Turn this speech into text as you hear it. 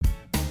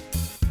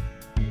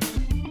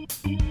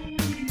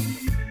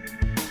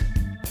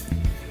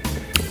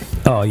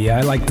Oh yeah,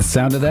 I like the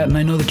sound of that, and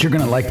I know that you're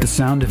gonna like the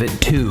sound of it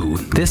too.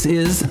 This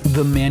is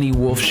The Manny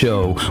Wolf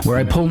Show, where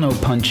I pull no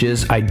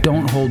punches, I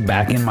don't hold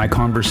back in my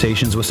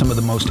conversations with some of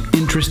the most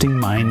interesting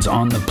minds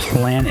on the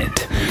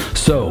planet.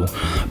 So,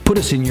 put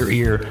us in your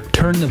ear,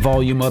 turn the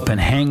volume up, and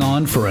hang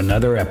on for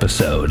another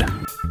episode.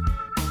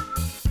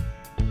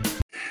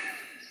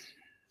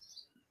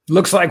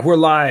 Looks like we're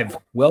live.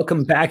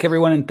 Welcome back,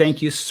 everyone, and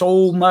thank you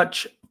so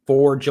much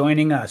for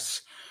joining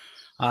us.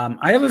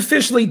 I have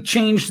officially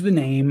changed the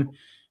name,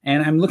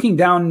 and I'm looking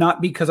down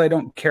not because I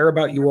don't care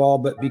about you all,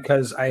 but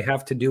because I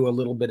have to do a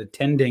little bit of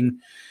tending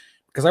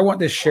because I want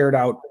this shared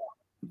out,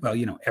 well,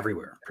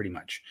 everywhere pretty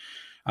much.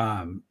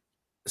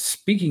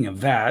 Speaking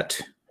of that,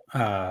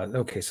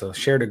 okay, so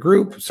shared a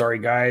group. Sorry,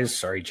 guys.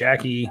 Sorry,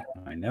 Jacqui.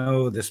 I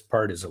know this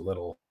part is a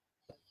little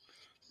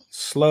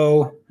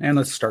slow, and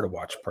let's start a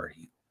watch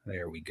party.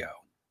 There we go.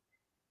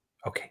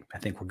 Okay, I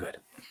think we're good.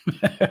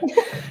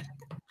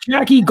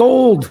 Jacqui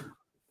Gold.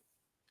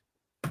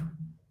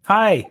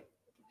 Hi.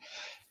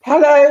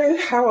 Hello,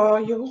 how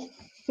are you?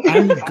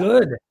 I'm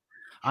good.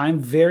 I'm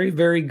very,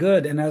 very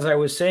good. And as I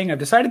was saying, I've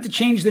decided to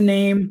change the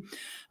name.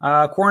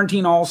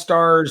 Quarantine All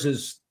Stars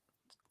is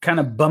kind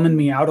of bumming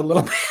me out a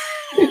little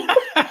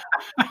bit.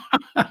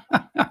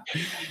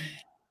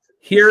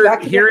 Here,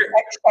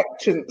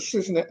 expectance,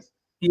 isn't it?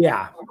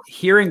 Yeah.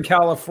 Here in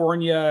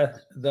California,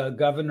 the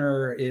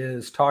governor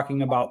is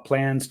talking about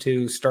plans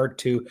to start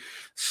to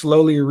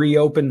slowly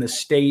reopen the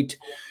state.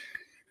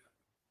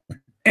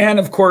 And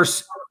of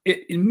course,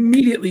 it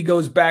immediately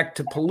goes back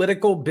to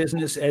political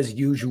business as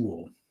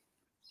usual.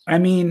 I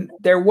mean,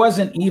 there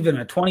wasn't even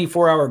a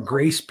 24-hour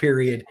grace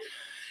period.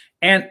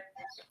 And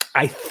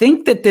I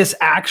think that this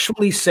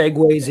actually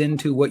segues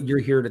into what you're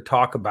here to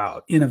talk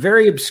about in a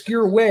very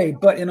obscure way,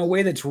 but in a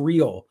way that's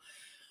real.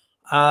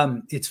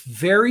 It's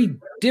very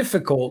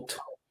difficult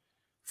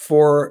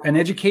for an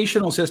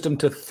educational system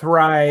to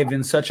thrive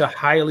in such a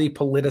highly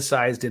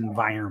politicized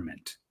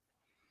environment.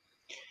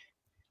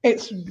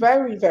 It's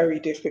very, very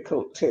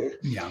difficult to.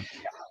 Yeah.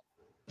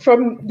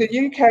 From the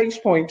UK's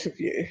point of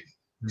view,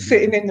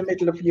 sitting in the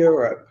middle of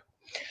Europe,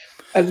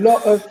 a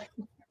lot of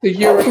the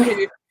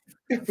European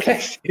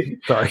bless you.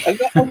 Sorry.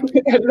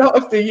 A lot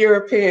of the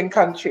European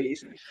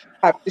countries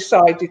have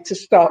decided to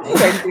start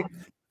sending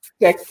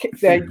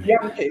their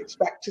young kids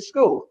back to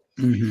school.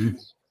 Mm-hmm.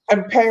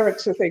 And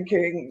parents are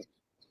thinking,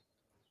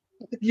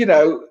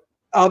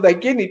 are they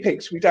guinea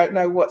pigs? We don't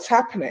know what's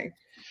happening.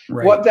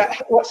 Right.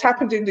 What's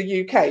happened in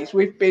the UK is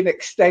we've been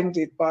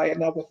extended by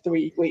another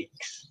 3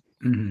 weeks.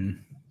 Mm-hmm.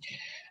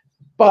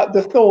 But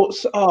the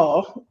thoughts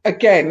are,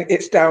 again,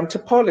 it's down to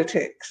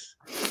politics.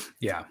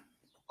 Yeah.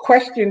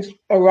 Questions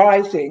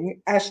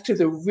arising as to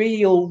the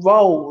real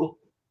role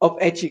of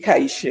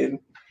education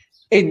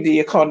in the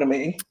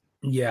economy.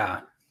 Yeah.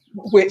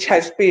 Which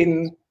has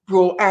been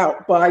brought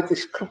out by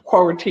this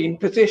quarantine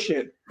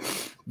position.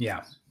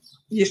 Yeah.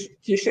 You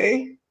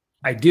see?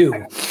 I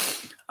do.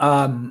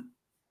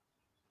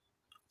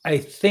 I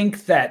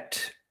think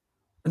that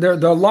there are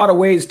a lot of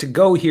ways to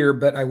go here,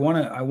 but I want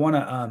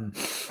to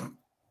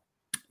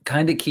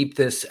kind of keep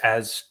this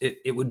as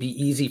it would be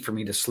easy for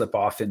me to slip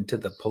off into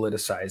the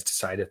politicized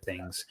side of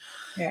things.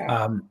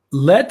 Yeah.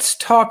 Let's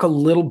talk a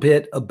little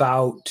bit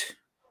about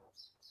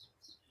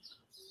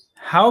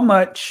how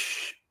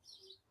much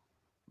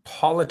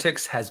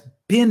politics has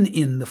been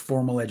in the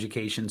formal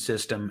education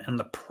system and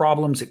the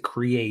problems it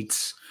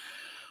creates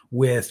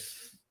with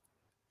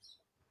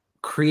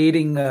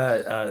creating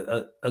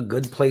a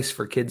good place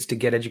for kids to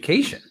get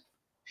education.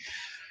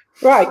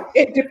 Right.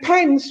 It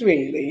depends,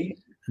 really.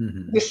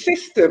 Mm-hmm.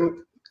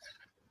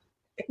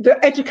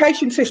 The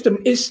education system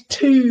is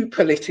too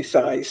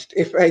politicized,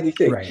 if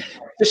anything. Right.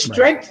 The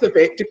strength of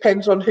it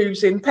depends on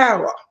who's in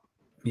power.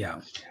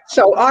 Yeah.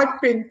 So I've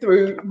been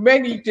through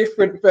many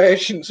different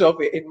versions of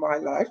it in my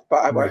life,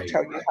 but I won't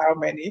tell you how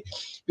many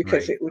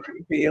because it would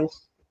reveal.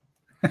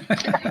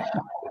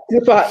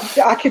 But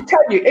I can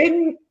tell you,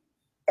 in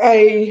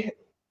a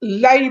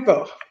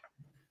Labour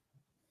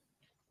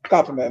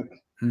government,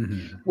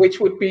 which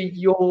would be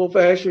your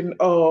version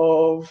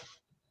of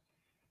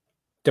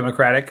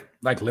democratic,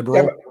 like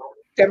liberal,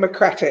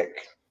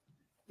 democratic,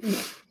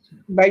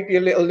 maybe a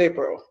little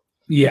liberal.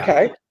 Yeah.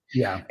 Okay.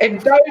 Yeah. In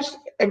those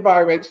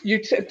environments, you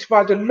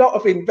provide a lot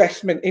of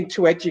investment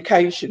into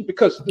education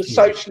because the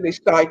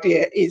socialist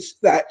idea is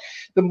that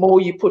the more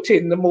you put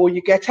in, the more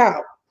you get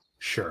out.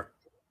 Sure.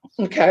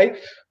 Okay.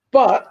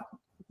 But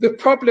the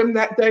problem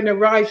that then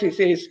arises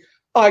is,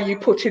 are you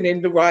putting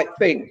in the right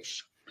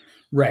things?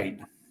 Right.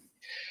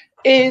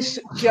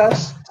 Is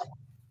just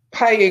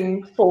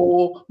paying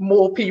for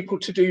more people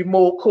to do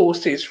more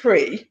courses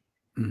free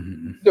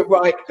the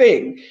right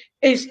thing?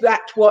 Is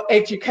that what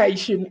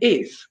education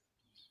is?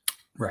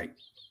 Right.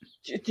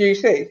 Do you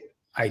see?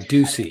 I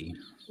do see.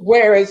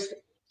 Whereas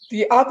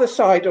the other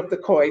side of the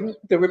coin,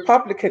 the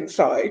Republican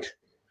side,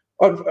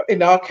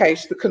 in our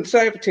case, the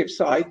conservative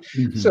side,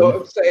 sort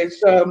of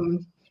says,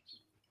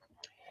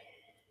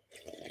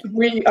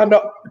 we are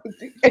not,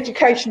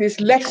 education is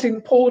less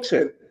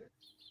important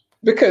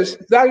because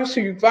those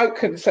who vote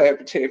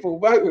Conservative or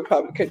vote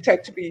Republican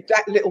tend to be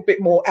that little bit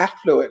more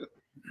affluent.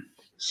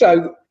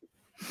 So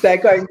they're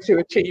going to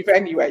achieve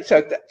anyway.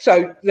 So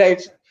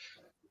there's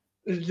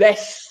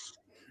less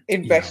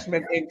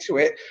investment into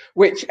it,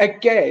 which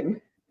again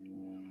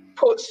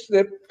puts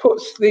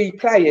the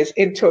players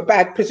into a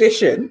bad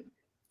position.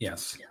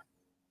 Yes.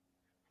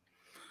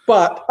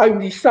 But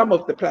only some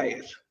of the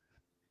players.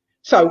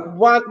 So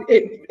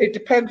it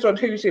depends on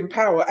who's in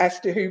power as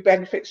to who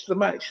benefits the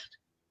most.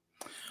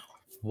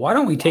 Why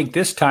don't we take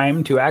this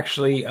time to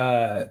actually,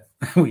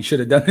 we should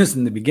have done this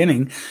in the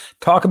beginning,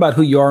 talk about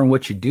who you are and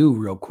what you do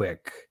real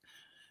quick.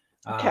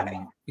 Okay.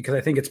 Because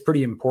I think it's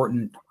pretty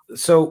important.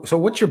 So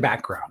what's your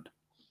background?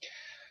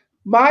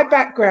 My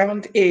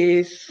background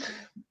is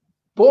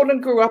born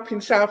and grew up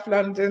in South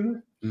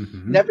London.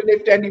 Mm-hmm. Never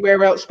lived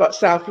anywhere else but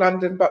South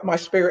London, but my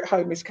spirit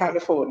home is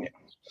California.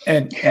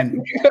 And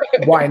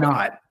why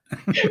not?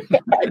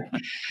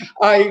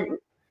 I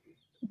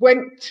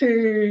went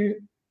to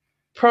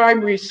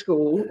primary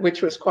school,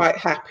 which was quite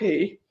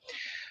happy.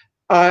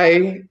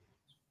 I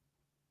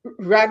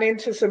ran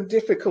into some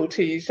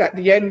difficulties at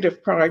the end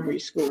of primary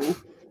school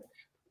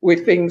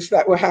with things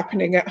that were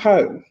happening at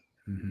home.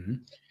 Mm-hmm.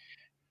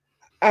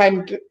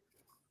 And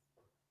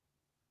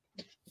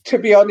to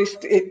be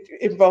honest, it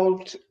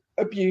involved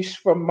abuse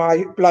from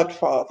my blood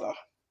father,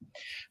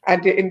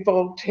 and it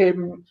involved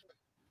him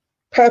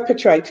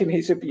perpetrating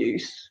his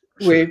abuse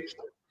with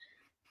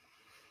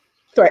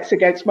threats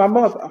against my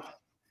mother,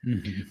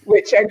 mm-hmm.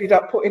 which ended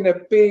up putting a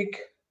big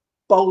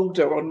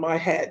boulder on my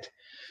head,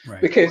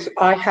 right. Because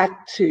I had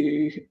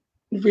to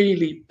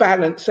really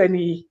balance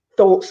any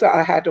thoughts that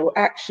I had or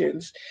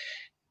actions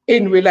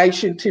in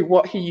relation to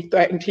what he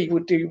threatened he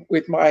would do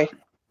with my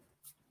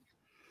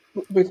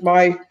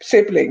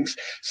siblings.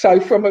 So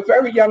from a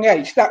very young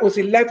age, that was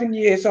 11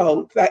 years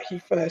old that he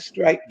first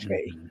raped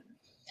me, mm-hmm.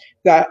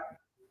 that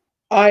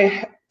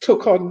I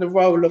took on the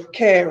role of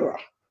carer.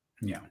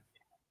 Yeah.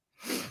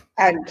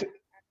 And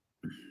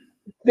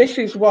this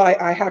is why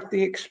I have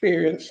the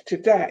experience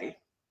today,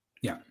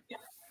 yeah,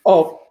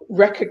 of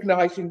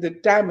recognizing the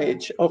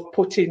damage of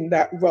putting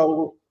that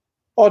role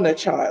on a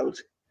child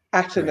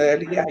at an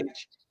early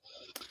age.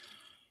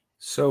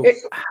 So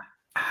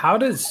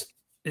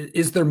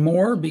is there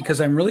more?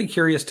 Because I'm really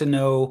curious to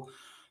know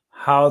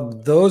how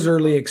those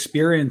early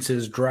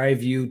experiences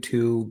drive you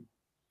to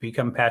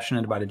become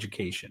passionate about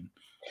education.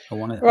 I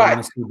want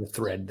to see the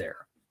thread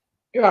there.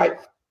 Right.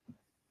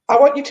 I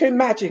want you to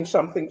imagine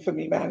something for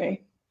me,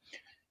 Manny.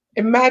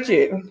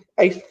 Imagine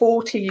a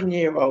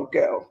 14-year-old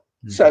girl,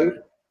 mm-hmm. so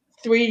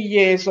 3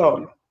 years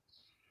on,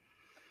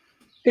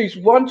 who's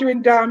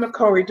wandering down a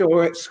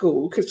corridor at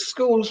school, because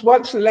schools,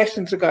 once the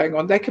lessons are going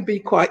on, they can be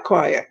quite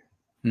quiet.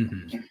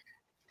 Mm-hmm.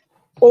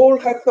 All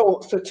her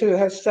thoughts are to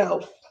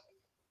herself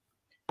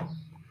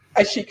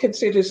as she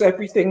considers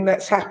everything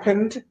that's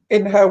happened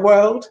in her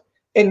world,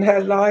 in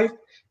her life,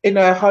 in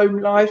her home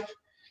life,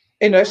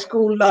 in her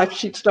school life.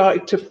 She'd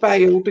started to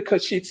fail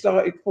because she'd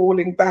started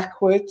falling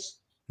backwards.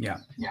 Yeah.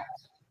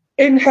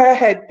 In her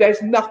head,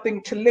 there's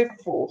nothing to live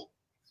for.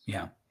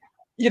 Yeah.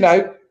 You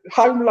know,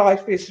 home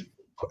life is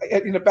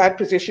in a bad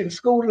position.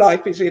 School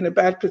life is in a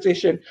bad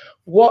position.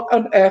 What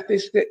on earth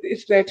is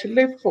there to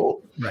live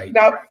for? Right.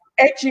 Now,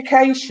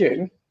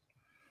 education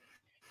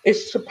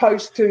is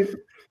supposed to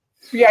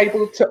be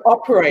able to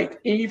operate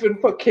even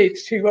for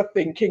kids who are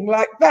thinking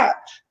like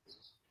that.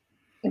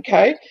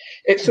 Okay?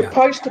 It's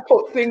supposed to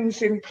put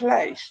things in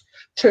place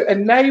to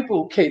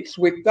enable kids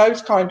with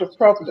those kind of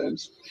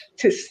problems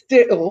to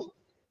still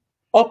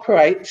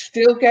operate,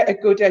 still get a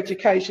good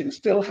education,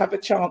 still have a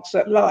chance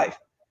at life.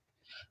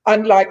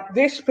 Unlike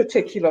this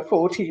particular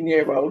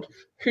 14-year-old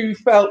who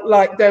felt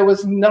like there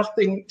was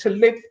nothing to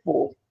live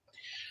for.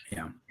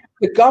 Yeah.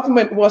 The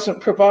government wasn't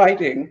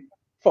providing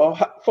for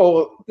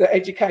the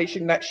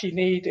education that she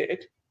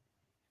needed.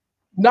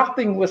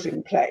 Nothing was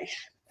in place.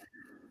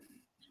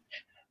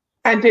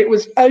 And it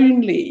was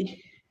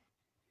only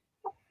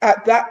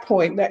at that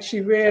point that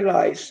she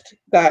realized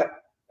that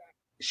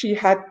she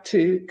had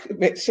to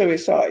commit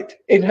suicide.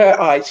 In her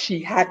eyes,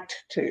 she had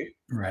to.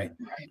 Right.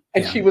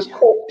 And she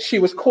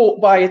was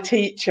caught by a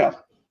teacher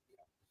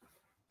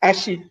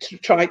as she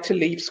tried to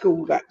leave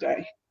school that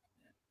day.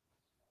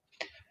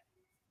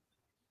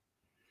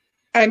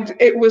 And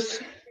it was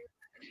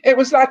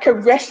like a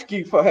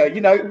rescue for her. You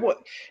know,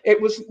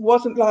 it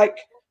wasn't like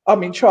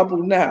I'm in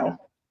trouble now.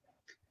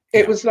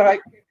 It was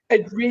like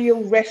a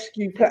real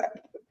rescue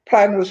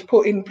plan was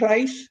put in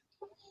place.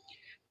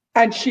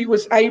 And she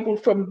was able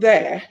from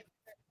there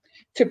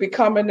to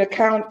become an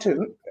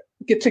accountant,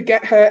 to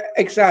get her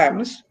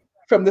exams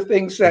from the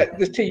things that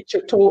the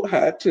teacher taught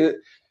her to,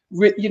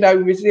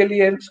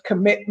 resilience,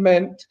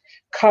 commitment,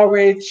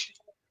 courage,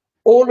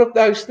 all of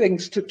those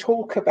things to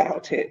talk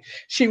about it.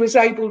 She was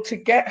able to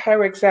get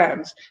her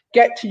exams,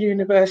 get to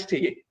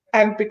university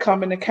and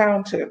become an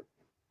accountant.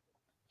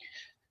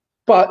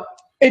 But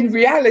in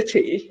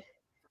reality,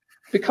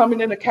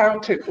 becoming an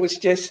accountant was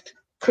just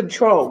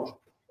control.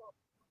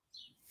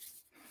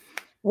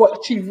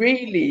 What she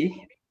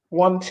really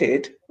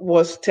wanted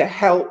was to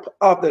help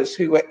others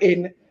who were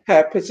in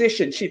her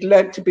position. She'd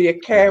learned to be a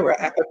carer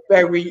at a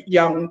very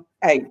young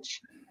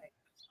age.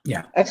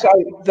 Yeah. And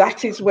so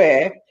that is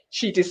where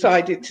she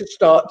decided to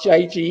start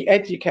JG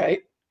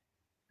Educate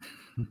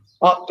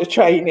after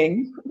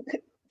training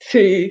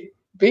to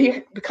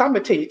become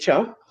a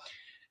teacher,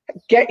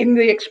 getting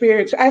the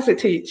experience as a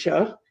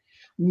teacher,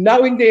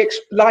 knowing the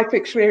life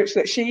experience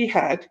that she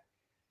had.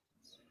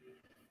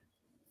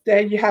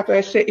 There you have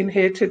her sitting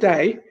here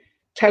today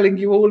telling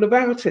you all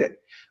about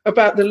it,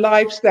 about the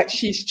lives that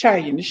she's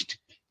changed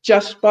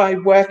just by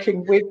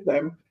working with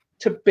them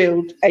to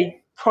build a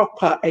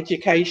proper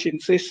education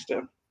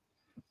system.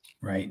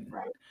 Right.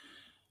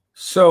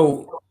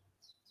 So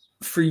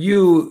for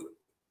you,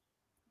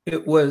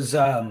 it was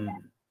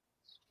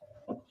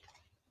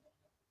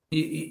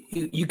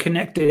you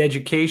connected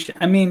education.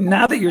 I mean,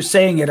 now that you're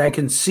saying it, I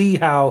can see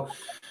how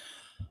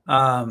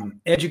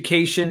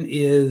education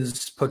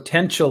is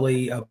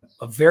potentially a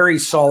very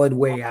solid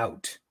way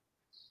out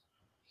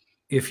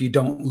if you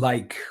don't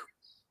like,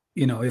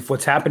 if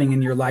what's happening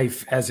in your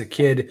life as a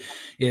kid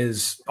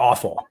is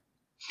awful.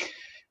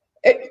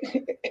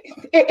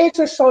 It is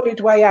a solid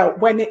way out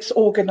when it's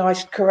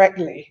organized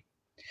correctly.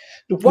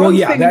 Well,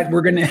 yeah, that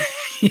we're gonna,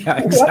 yeah,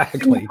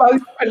 exactly.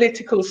 Both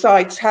political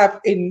sides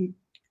have in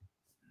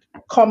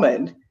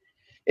common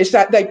is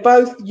that they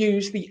both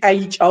use the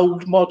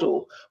age-old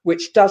model,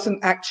 which doesn't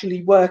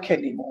actually work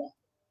anymore.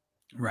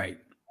 Right,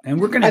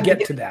 and we're going to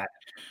get to that.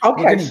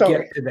 Okay, we're going to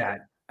sorry. Get to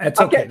that. That's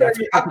okay.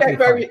 I get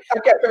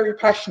very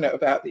passionate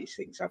about these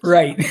things.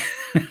 Right,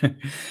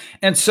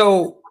 and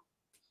so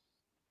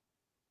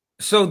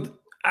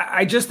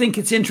I just think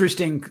it's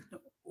interesting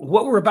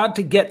what we're about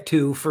to get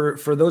to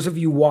for those of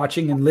you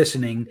watching and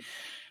listening.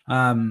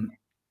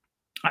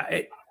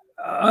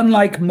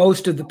 Unlike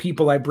most of the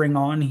people I bring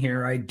on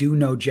here, I do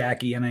know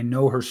Jacqui and I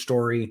know her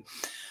story.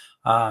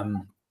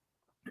 And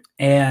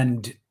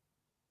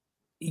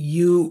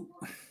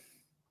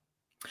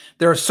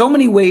there are so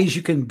many ways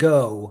you can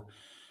go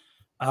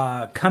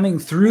coming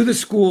through the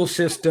school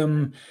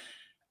system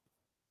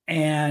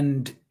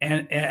and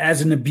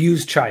as an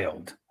abused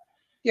child.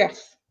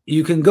 Yes.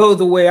 You can go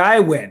the way I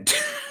went.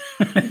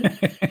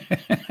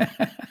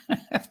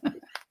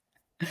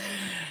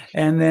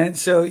 And then,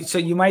 so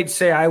you might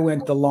say I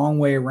went the long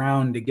way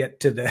around to get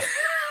to the.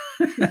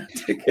 But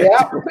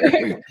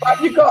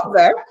you got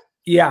there.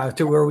 Yeah,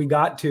 to where we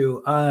got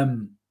to.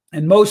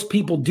 And most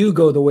people do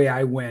go the way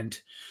I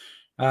went.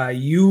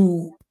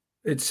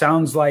 It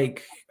sounds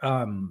like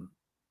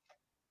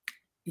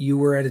you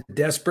were at a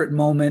desperate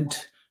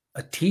moment.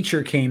 A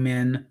teacher came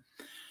in,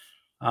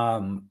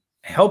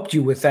 helped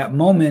you with that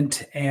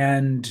moment,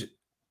 and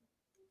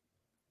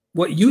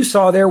what you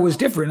saw there was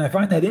different. I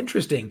find that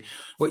interesting.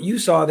 What you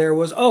saw there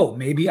was, oh,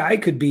 maybe I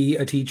could be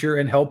a teacher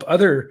and help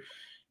other,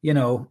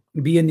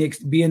 be in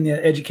the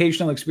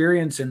educational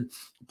experience and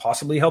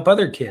possibly help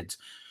other kids.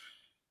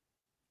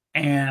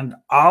 And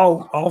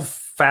I'll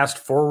fast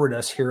forward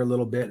us here a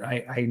little bit.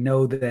 I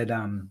know that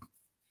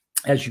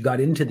as you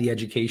got into the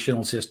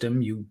educational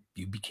system, you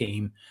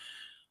became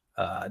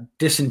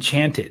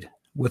disenchanted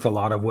with a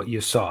lot of what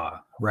you saw,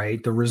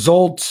 right? The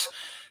results,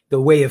 the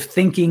way of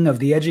thinking of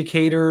the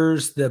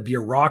educators, the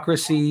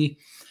bureaucracy.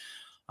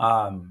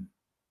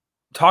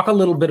 Talk a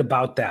little bit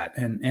about that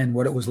and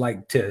what it was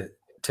like to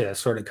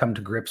sort of come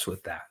to grips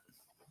with that.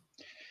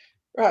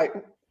 Right.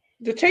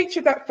 The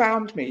teacher that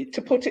found me,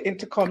 to put it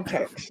into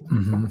context,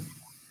 mm-hmm.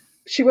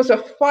 She was a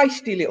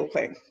feisty little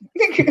thing.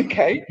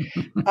 Okay.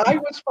 I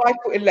was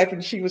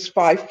 5'11", she was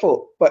 5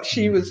 foot, but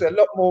she was a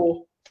lot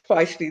more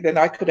feisty than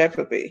I could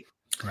ever be.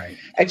 Right.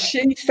 And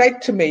she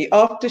said to me,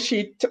 after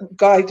she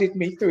guided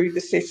me through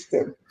the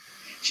system,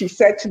 she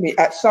said to me,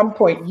 at some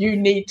point, you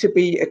need to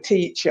be a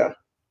teacher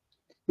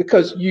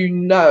because you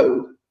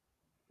know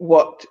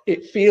what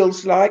it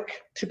feels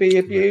like to be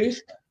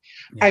abused,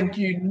 yeah. And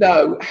you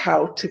know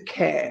how to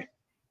care.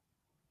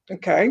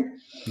 Okay.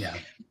 Yeah.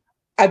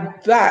 And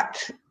that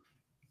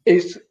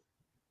is,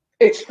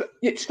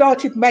 it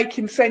started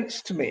making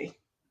sense to me.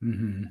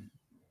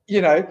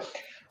 Mm-hmm.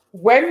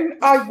 When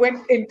I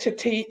went into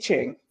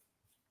teaching,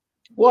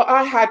 what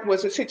I had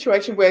was a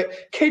situation where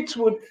kids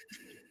would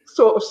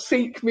sort of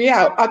seek me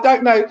out. I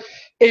don't know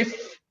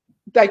if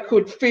they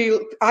could feel,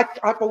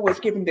 I've always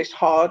given this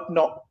hard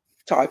knock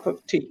type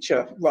of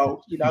teacher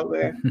role,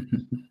 where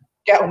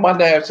get on my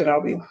nerves and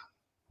I'll be,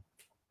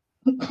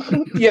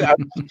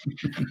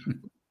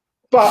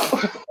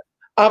 But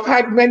I've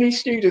had many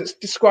students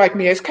describe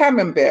me as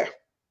camembert.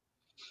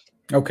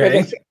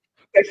 Okay.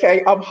 They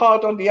say I'm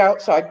hard on the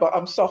outside, but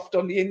I'm soft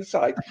on the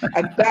inside.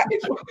 And that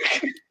is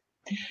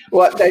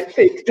what they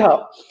picked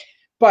up.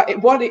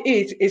 But what it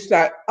is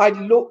that I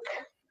look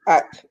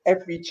at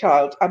every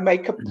child. I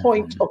make a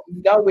point of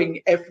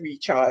knowing every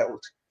child,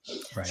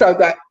 right, so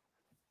that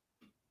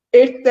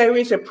if there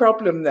is a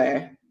problem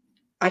there,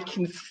 I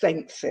can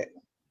sense it.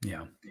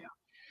 Yeah.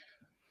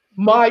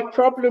 My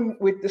problem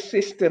with the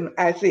system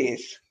as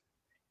is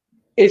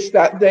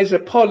that there's a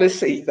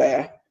policy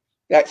there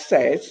that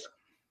says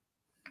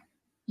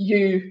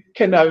you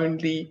can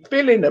only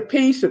fill in a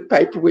piece of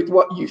paper with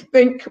what you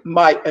think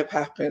might have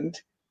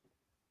happened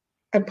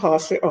and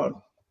pass it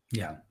on.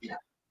 Yeah.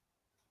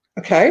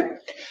 Okay?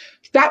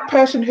 That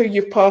person who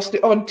you've passed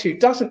it on to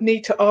doesn't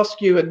need to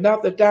ask you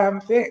another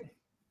damn thing.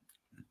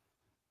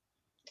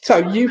 So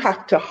you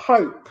have to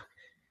hope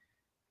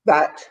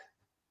that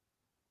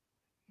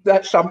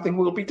something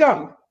will be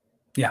done.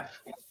 Yeah.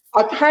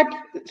 I've had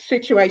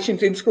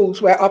situations in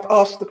schools where I've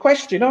asked the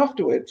question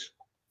afterwards.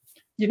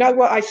 You know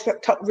what I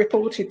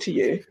reported to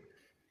you?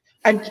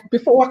 And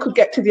before I could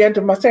get to the end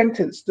of my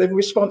sentence, the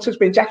response has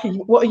been, Jacqui,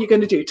 what are you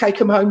going to do? Take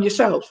them home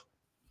yourself?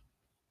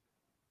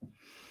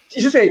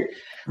 You see?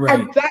 Right.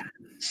 And that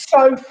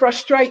so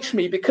frustrates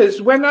me, because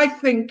when I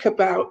think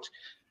about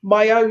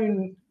my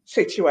own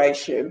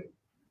situation,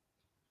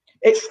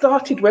 it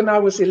started when I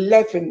was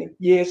 11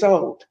 years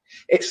old.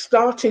 It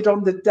started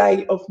on the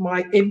day of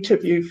my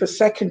interview for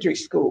secondary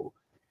school.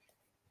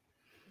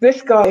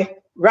 This guy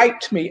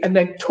raped me and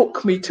then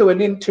took me to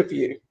an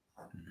interview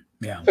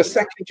for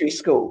secondary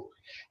school.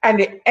 And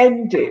it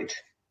ended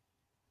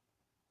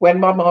when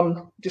my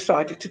mum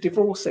decided to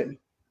divorce him.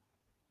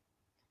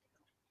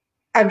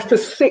 And for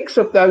 6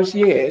 of those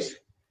years,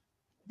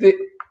 the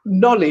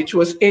knowledge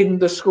was in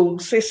the school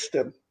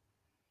system.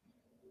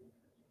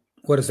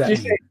 What does that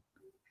mean?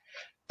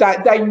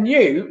 That they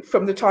knew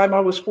from the time I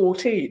was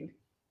 14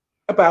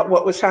 about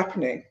what was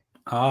happening.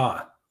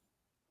 Ah.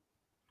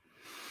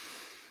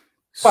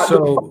 But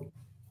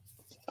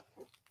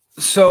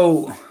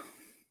so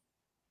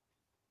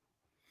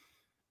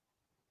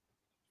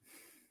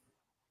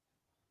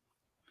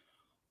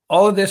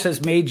all of this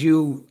has made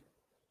you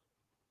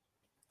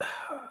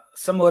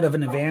somewhat of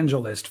an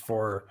evangelist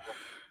for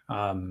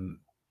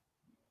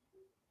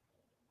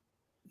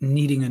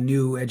needing a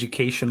new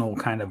educational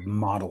kind of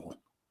model.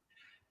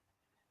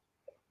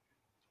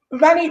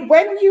 Manny,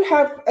 when you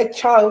have a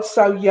child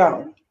so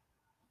young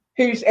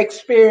who's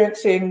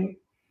experiencing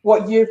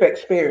what you've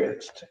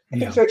experienced,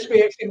 who's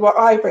experiencing what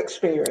I've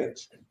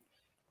experienced,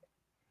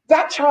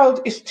 that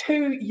child is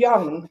too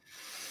young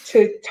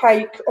to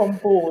take on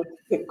board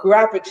the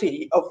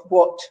gravity of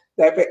what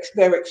they're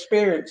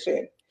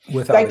experiencing.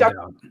 Without a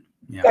doubt.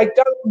 They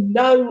don't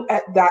know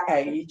at that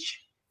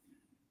age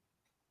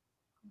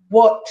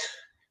what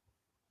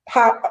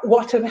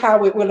and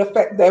how it will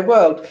affect their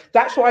world.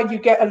 That's why you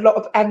get a lot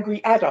of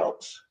angry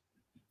adults,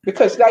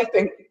 because they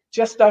think,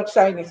 just don't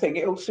say anything,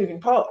 it'll soon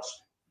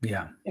pass.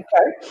 Yeah.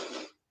 Okay.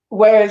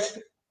 Whereas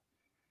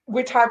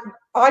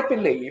I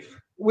believe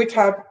we'd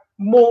have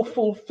more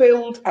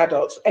fulfilled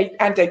adults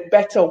and a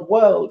better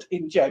world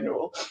in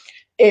general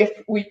if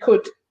we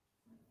could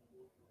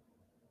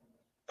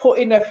put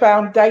in a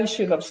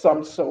foundation of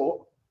some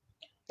sort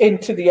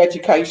into the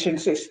education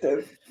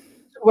system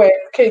where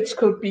kids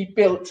could be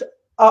built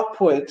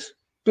upwards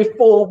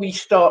before we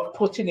start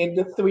putting in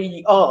the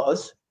 3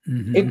 R's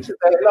into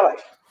their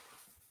life.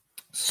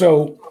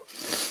 So,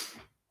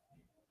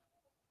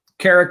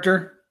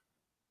 character,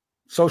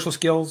 social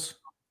skills,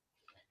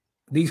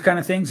 these kind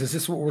of things, is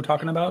this what we're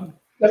talking about?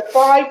 The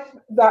 5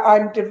 that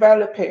I'm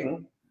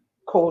developing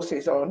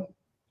courses on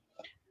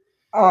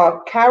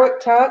are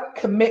character,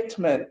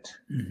 commitment.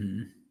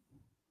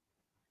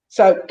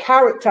 So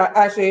character,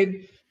 as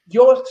in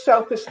your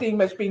self-esteem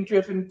has been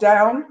driven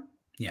down.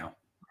 Yeah.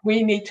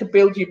 We need to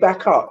build you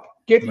back up,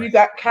 give you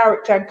that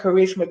character and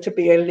charisma to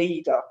be a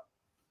leader.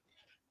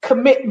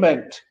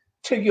 Commitment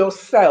to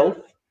yourself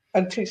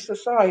and to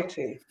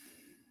society.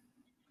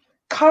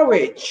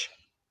 Courage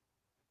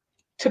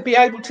to be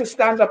able to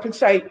stand up and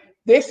say,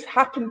 this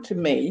happened to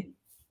me,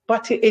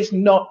 but it is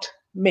not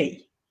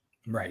me.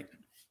 Right.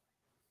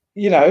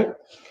 You know,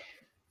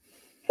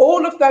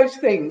 all of those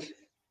things,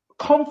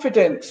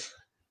 confidence,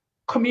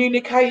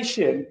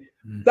 communication,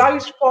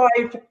 those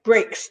 5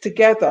 bricks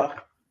together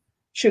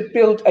should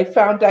build a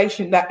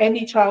foundation that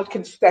any child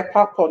can step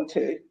up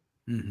onto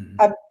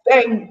and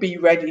then be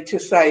ready to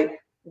say,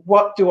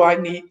 what do I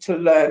need to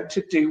learn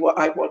to do what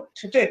I want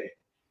to do?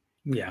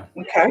 Yeah.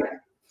 Okay.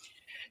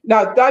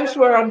 Now, those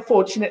were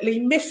unfortunately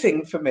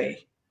missing for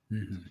me.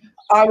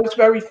 I was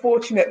very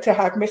fortunate to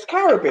have Miss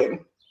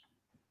Carabin,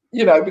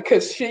 you know,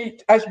 because she,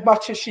 as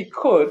much as she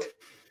could,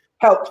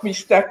 helped me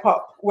step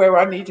up where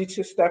I needed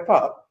to step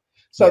up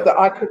so that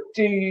I could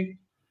do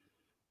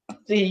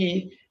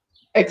the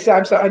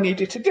exams that I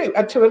needed to do.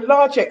 And to a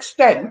large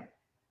extent,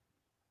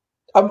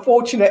 I'm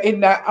fortunate in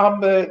that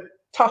I'm a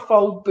tough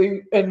old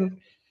boot and,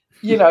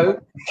 you know,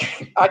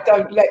 I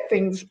don't let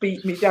things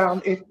beat me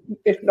down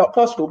if not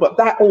possible. But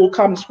that all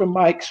comes from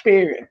my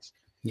experience.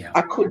 Yeah.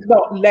 I could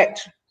not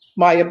let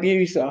my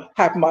abuser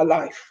have my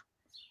life.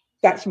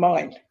 That's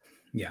mine.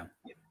 Yeah.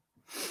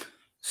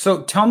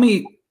 So tell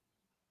me,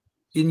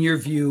 in your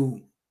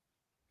view,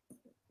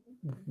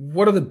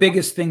 what are the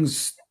biggest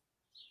things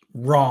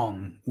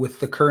wrong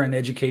with the current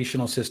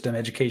educational system,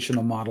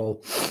 educational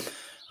model?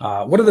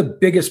 What are the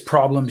biggest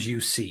problems you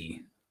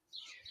see?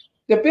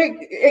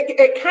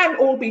 It can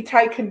all be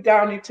taken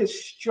down into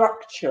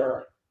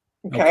structure.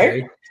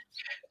 Okay.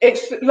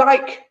 It's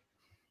like,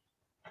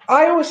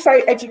 I always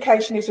say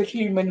education is a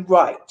human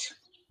right.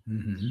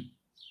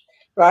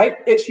 right?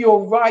 It's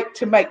your right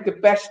to make the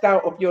best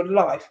out of your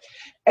life.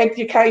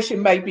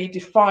 Education may be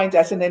defined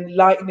as an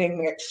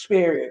enlightening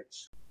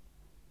experience.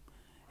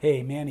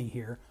 Hey, Manny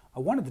here. I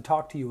wanted to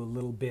talk to you a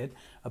little bit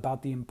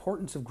about the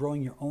importance of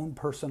growing your own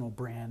personal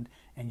brand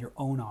and your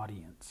own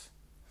audience.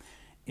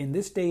 In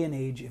this day and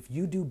age, if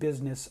you do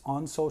business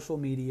on social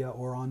media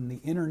or on the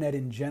internet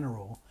in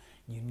general,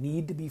 you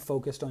need to be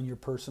focused on your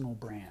personal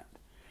brand.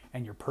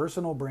 And your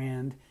personal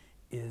brand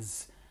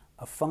is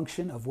a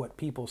function of what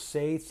people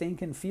say,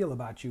 think, and feel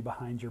about you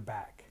behind your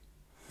back.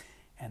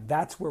 And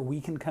that's where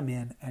we can come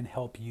in and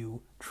help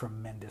you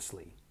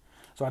tremendously.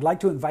 So I'd like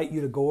to invite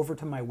you to go over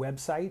to my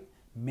website,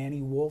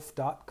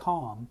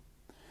 mannywolf.com,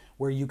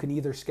 where you can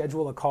either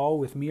schedule a call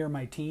with me or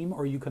my team,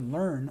 or you can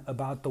learn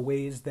about the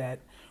ways that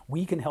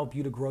we can help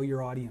you to grow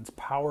your audience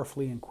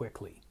powerfully and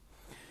quickly.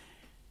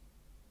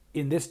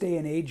 In this day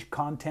and age,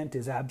 content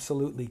is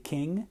absolutely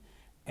king.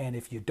 And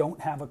if you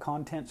don't have a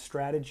content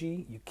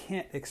strategy, you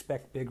can't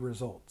expect big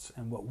results.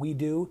 And what we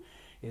do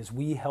is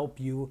we help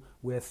you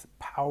with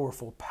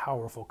powerful,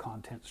 powerful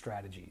content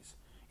strategies.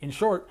 In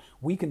short,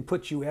 we can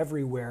put you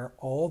everywhere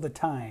all the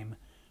time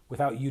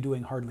without you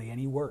doing hardly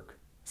any work.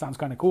 Sounds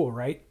kind of cool,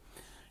 right?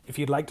 If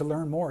you'd like to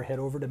learn more, head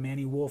over to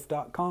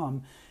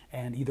mannywolf.com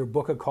and either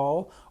book a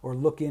call or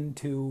look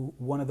into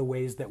one of the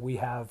ways that we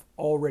have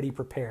already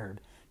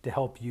prepared to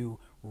help you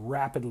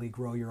rapidly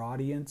grow your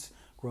audience,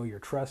 grow your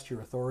trust,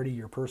 your authority,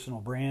 your personal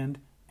brand,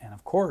 and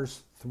of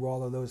course, through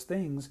all of those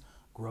things,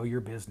 grow your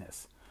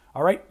business.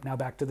 All right, now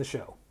back to the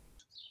show.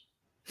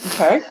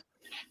 Okay,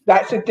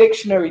 that's a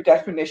dictionary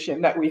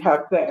definition that we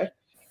have there.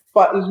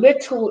 But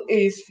little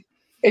is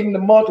in the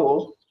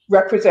model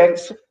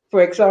represents,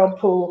 for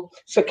example,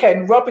 Sir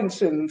Ken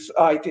Robinson's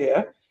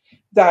idea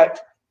that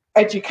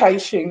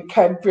education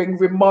can bring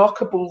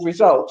remarkable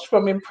results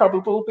from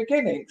improbable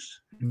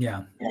beginnings.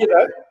 Yeah. You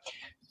know,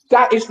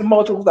 that is the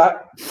model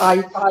that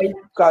I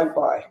go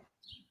by.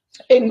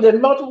 In the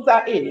model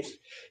that is,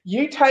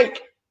 you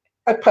take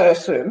a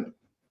person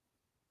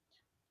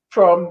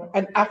from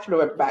an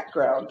affluent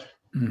background,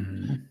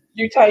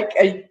 you take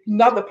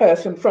another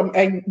person from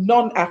a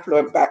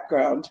non-affluent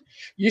background,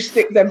 you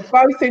stick them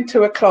both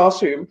into a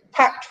classroom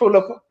packed full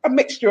of a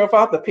mixture of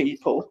other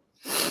people,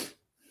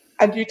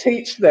 and you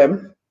teach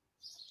them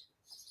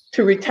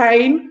to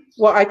retain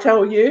what I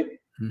tell you,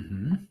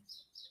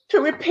 to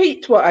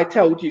repeat what I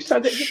told you so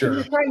that you can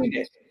retain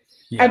it,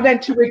 and then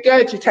to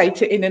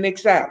regurgitate it in an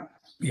exam.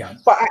 Yeah.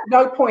 But at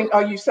no point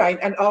are you saying,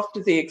 and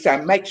after the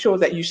exam, make sure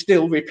that you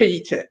still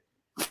repeat it.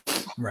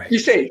 Right. You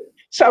see?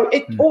 So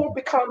it all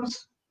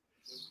becomes,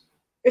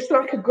 it's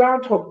like a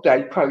Groundhog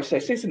Day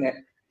process, isn't it?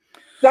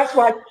 That's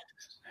why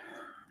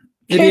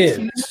kids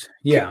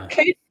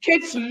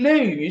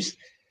lose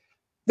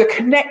the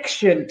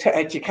connection to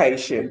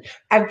education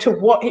and to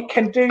what it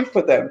can do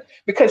for them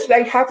because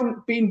they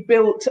haven't been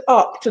built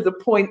up to the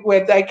point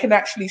where they can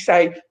actually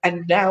say,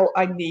 and now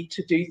I need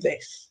to do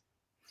this.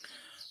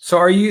 So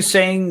are you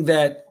saying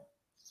that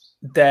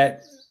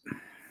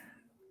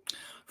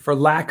for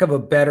lack of a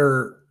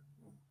better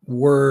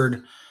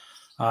word,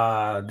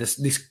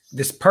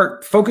 this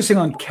part focusing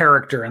on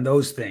character and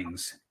those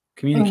things,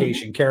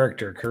 communication,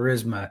 character,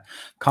 charisma,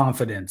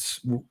 confidence,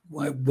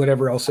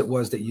 whatever else it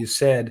was that you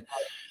said.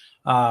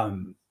 I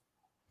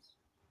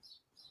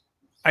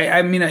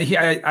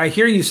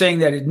hear you saying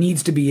that it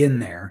needs to be in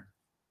there.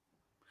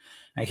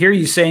 I hear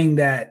you saying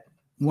that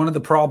one of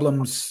the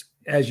problems,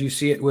 as you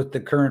see it with the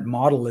current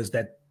model, is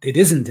that it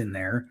isn't in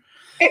there.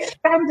 It's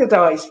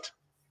standardized.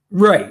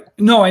 Right.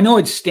 No, I know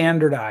it's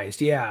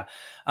standardized. Yeah.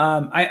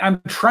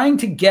 I'm trying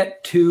to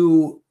get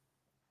to,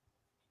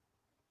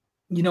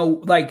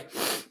 like,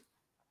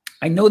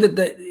 I know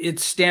that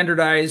it's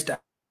standardized.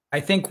 I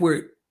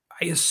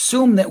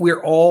assume that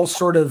we're all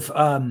sort of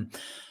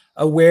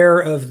aware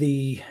of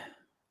the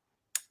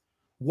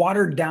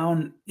watered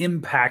down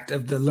impact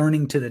of the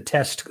learning to the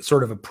test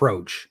sort of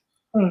approach.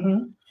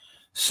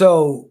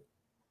 So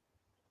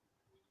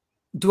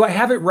do I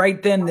have it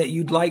right then that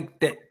you'd like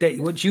that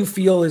what you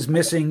feel is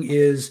missing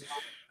is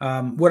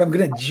what I'm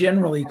going to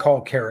generally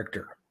call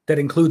character that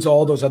includes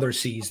all those other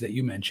C's that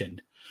you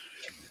mentioned?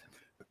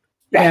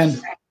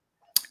 Yes.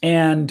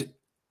 And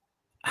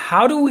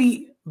how do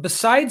we,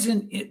 besides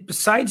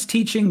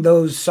teaching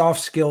those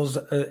soft skills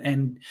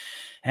and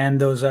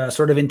those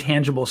sort of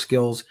intangible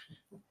skills,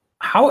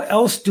 how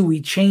else do we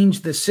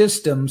change the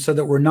system so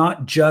that we're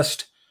not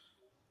just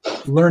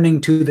learning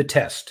to the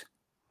test?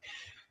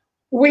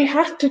 We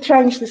have to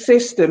change the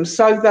system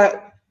so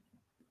that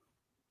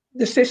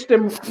the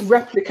system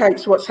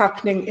replicates what's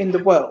happening in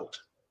the world.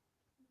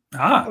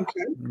 Now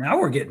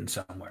we're getting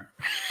somewhere.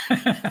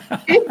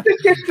 If the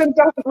system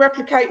doesn't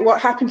replicate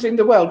what happens in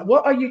the world,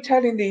 what are you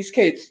telling these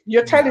kids?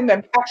 You're telling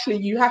them, actually,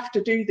 you have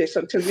to do this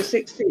until you're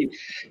 16.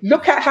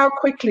 Look at how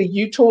quickly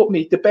you taught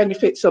me the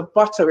benefits of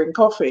butter in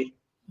coffee.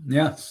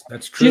 Yes,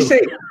 that's true. You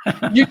see,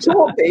 you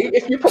taught me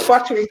if you put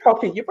butter in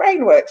coffee, your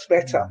brain works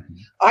better.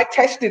 I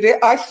tested it.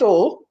 I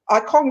saw. I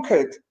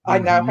conquered. I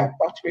now have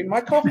butter in my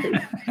coffee.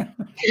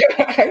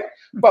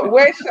 But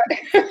we're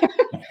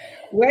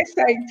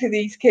saying to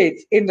these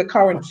kids in the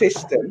current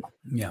system,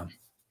 yeah,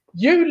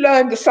 you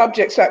learn the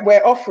subjects that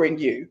we're offering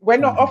you. We're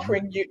not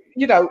offering you,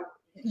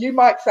 you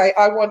might say,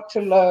 I want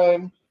to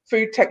learn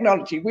food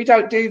technology. We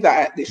don't do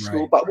that at this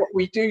school, but what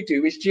we do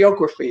is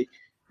geography.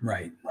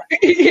 Right.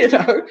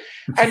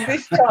 And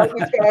this child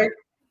is going,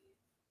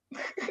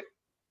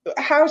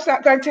 how's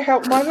that going to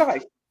help my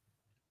life?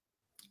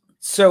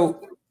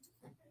 So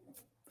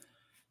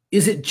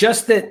is it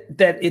just that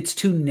it's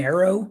too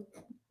narrow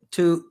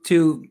to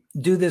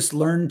do this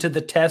learn to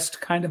the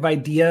test kind of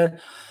idea?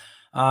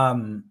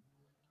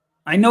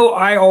 I know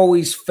I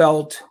always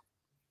felt,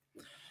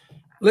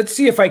 let's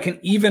see if I can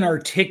even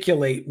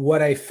articulate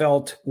what I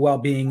felt while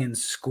being in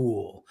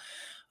school.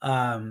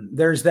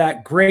 There's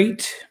that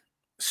great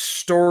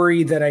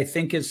story that I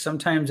think is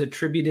sometimes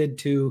attributed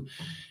to,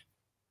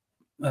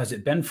 is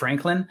it Ben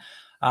Franklin?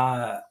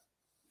 The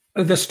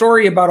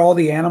story about all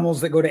the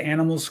animals that go to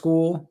animal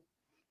school.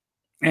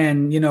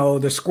 And,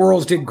 the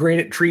squirrels did great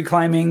at tree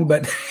climbing,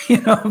 but,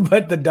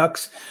 but the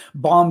ducks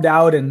bombed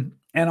out and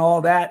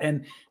all that.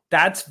 And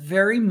that's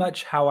very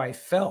much how I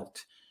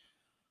felt.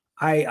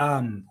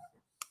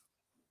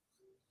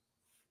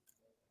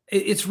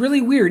 It's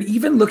really weird.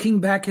 Even looking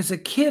back as a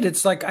kid,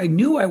 it's like, I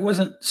knew I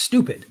wasn't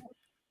stupid.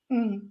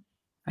 I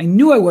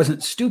knew I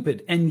wasn't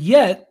stupid. And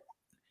yet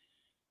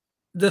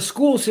the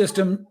school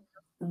system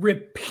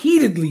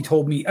repeatedly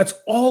told me, that's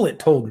all it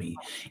told me.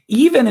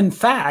 Even in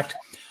fact,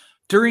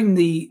 during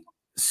the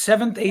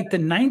 7th, 8th,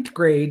 and 9th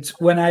grades,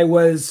 when I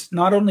was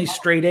not only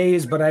straight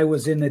A's, but I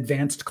was in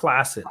advanced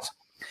classes.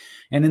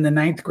 And in the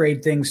 9th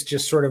grade, things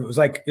just sort of, it was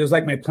like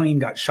my plane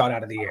got shot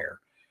out of the air.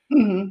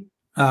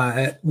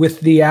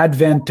 With the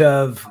advent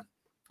of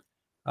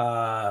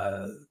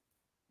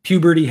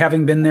puberty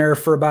having been there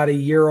for about a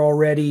year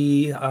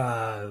already,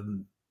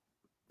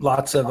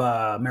 lots of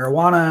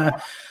marijuana,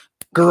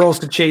 girls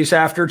to chase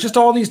after, just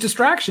all these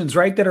distractions,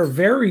 right, that are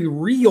very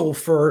real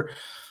for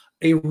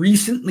a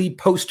recently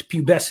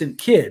post-pubescent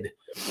kid.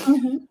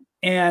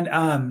 And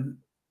I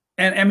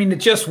mean,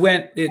 it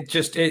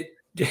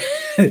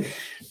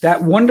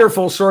that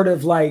wonderful sort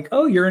of like,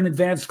 oh, you're in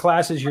advanced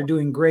classes, you're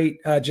doing great,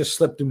 just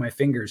slipped through my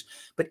fingers.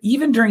 But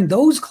even during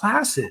those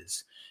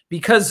classes,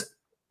 because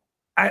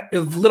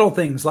of little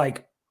things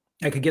like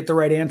I could get the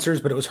right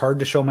answers, but it was hard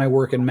to show my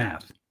work in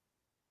math,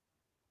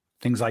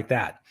 things like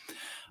that,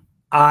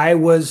 I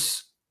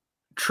was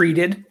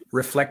treated,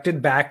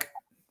 reflected back,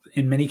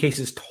 in many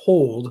cases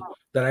told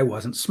that I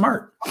wasn't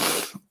smart.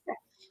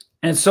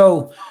 And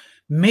so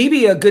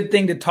maybe a good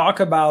thing to talk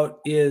about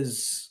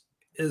is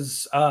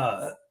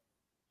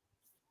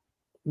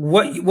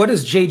what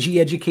does JG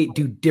Educate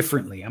do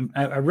differently?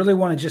 I really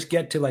want to just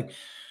get to, like,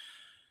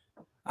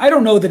 I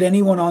don't know that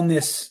anyone on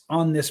this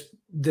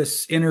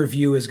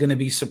interview is going to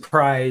be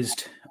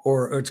surprised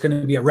or it's going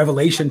to be a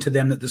revelation to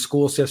them that the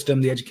school system,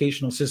 the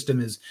educational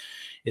system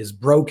is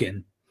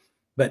broken.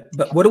 But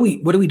what do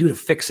we do to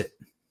fix it?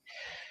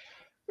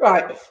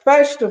 Right.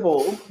 First of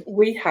all,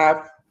 we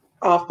have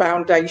our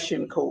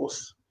foundation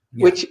course,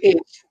 which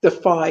is the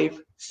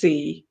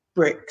 5C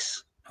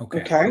bricks.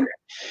 Okay.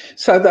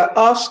 So that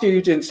our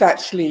students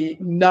actually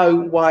know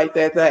why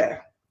they're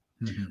there.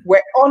 We're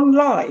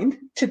online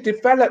to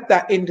develop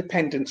that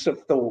independence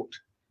of thought,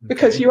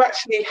 because you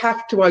actually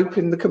have to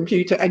open the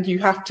computer and you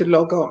have to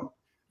log on.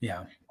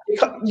 Yeah.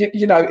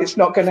 It's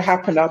not going to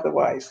happen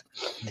otherwise.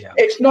 Yeah.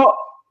 It's not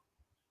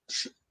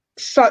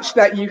such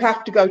that you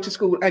have to go to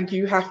school and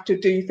you have to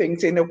do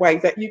things in a way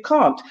that you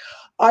can't.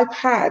 I've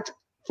had,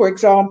 for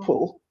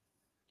example,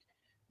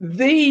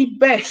 the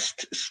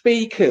best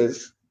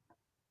speakers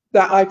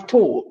that I've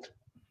taught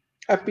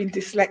have been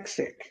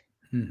dyslexic,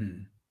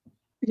 and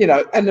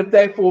have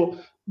therefore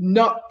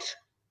not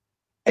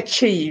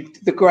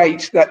achieved the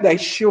grades that they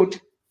should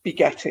be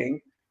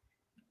getting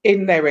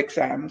in their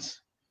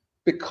exams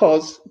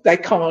because they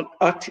can't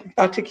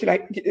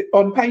articulate it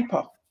on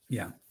paper.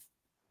 Yeah.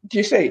 Do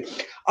you see?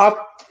 I've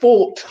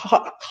fought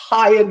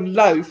high and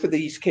low for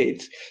these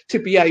kids to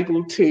be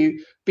able to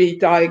be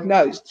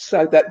diagnosed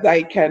so that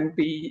they can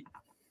be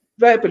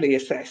verbally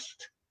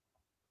assessed,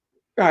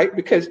 right?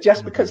 Because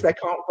just because they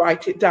can't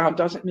write it down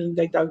doesn't mean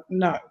they don't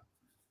know.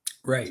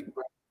 Right.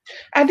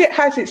 And it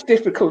has its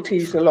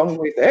difficulties along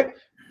with it,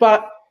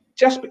 but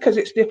just because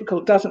it's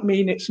difficult doesn't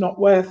mean it's not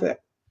worth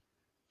it.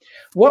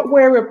 What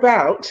we're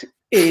about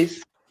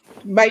is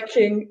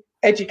making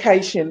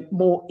education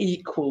more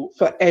equal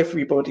for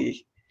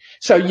everybody.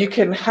 So you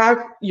can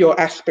have your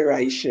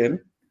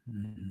aspiration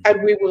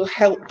and we will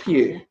help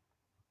you.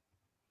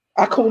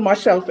 I call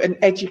myself an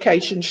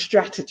education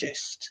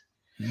strategist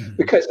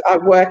because I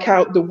work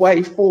out the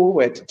way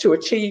forward to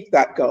achieve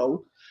that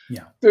goal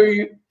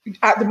through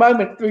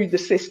the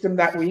system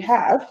that we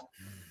have.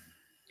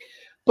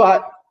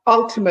 But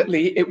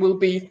ultimately it will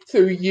be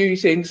through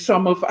using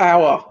some of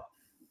our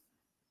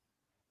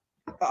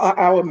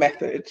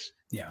methods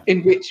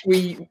in which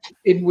we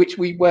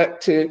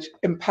work to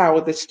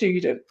empower the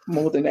student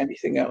more than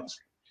anything else.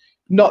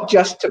 not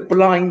just to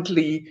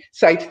blindly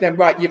say to them,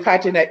 right, you've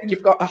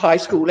got a high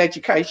school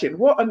education.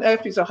 What on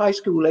earth is a high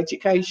school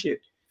education?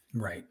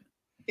 Right.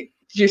 Do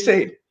you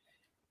see?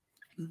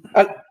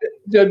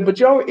 The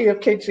majority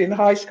of kids in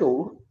high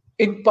school,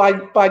 by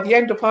the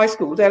end of high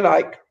school, they're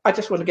like, I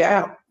just want to get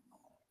out.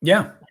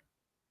 Yeah.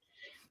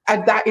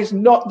 And that is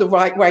not the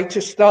right way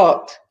to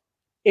start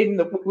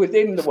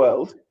within the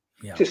world,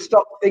 to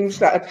stop things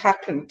that have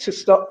happened, to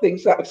stop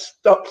things that have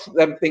stopped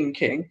them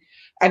thinking,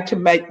 and to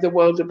make the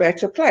world a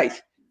better place.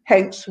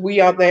 Hence, we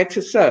are there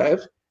to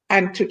serve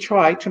and to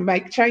try to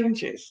make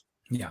changes.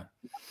 Yeah.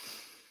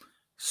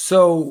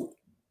 So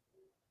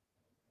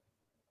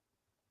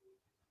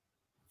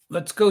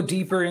let's go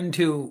deeper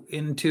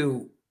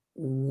into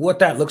what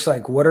that looks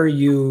like.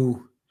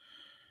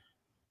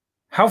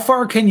 How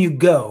far can you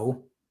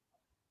go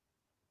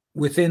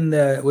within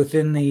the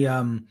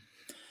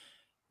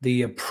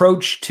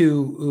approach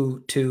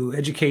to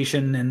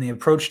education and the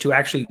approach to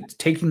actually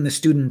taking the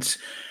students?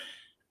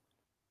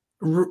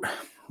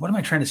 What am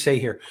I trying to say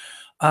here?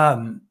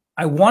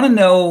 I want to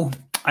know.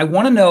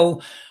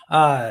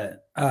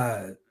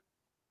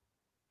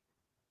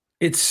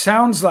 It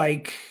sounds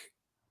like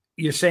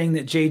you're saying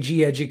that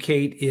JG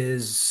Educate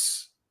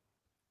is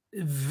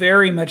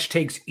very much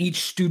takes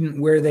each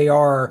student where they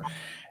are,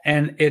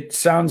 and it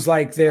sounds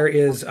like there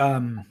is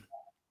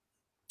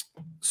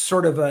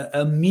sort of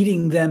a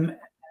meeting them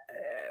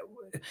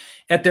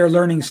at their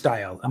learning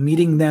style, a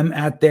meeting them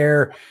at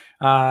their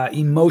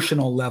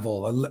emotional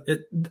level,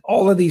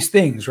 all of these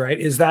things, right?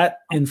 Is that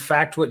in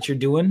fact what you're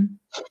doing?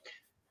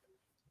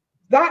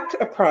 That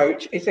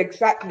approach is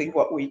exactly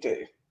what we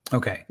do.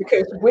 Okay.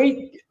 Because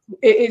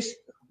it is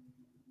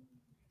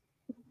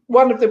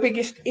one of the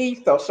biggest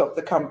ethos of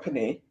the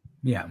company.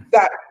 Yeah.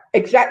 That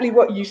exactly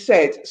what you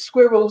said,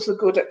 squirrels are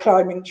good at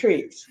climbing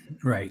trees.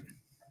 Right.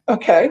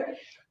 Okay.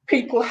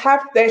 People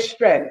have their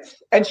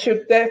strengths and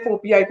should therefore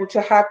be able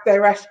to have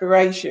their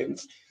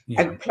aspirations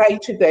and play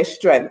to their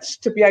strengths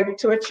to be able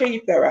to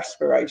achieve their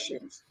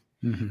aspirations.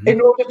 Mm-hmm. In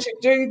order to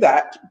do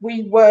that,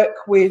 we work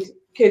with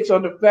kids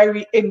on a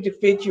very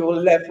individual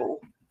level,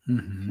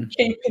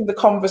 keeping the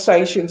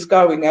conversations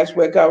going as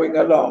we're going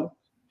along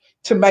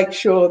to make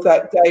sure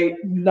that they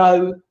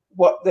know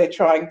what they're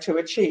trying to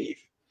achieve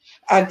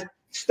and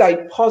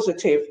stay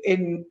positive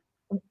in,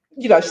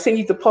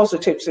 see the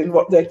positives in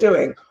what they're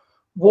doing,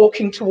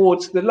 walking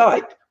towards the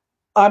light.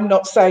 I'm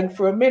not saying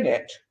for a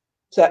minute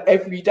that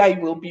every day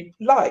will be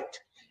light.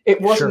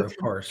 It wasn't.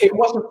 Sure, it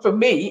wasn't for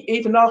me.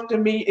 Even after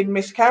meeting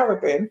Miss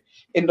Carabin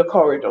in the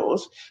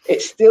corridors,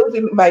 it still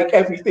didn't make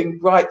everything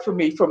bright for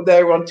me from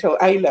there on till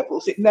A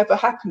levels. It never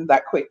happened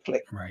that quickly.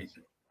 Right.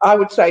 I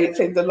would say it's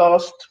in the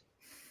last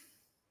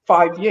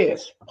 5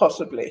 years,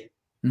 possibly,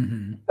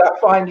 that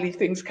finally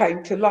things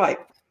came to light.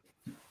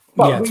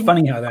 But it's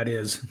funny how that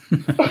is.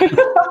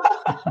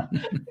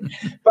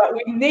 But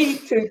we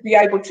need to be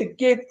able to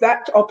give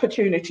that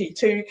opportunity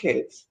to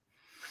kids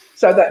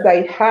so that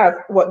they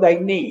have what they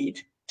need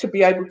to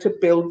be able to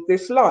build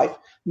this life,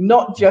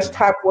 not just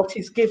have what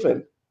is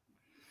given.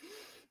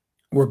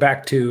 We're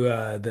back to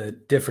the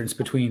difference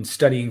between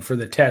studying for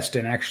the test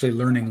and actually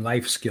learning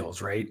life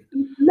skills, right?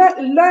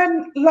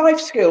 Learn life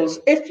skills.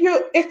 If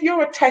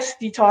you're a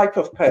testy type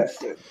of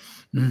person,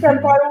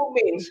 then by all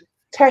means,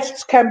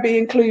 tests can be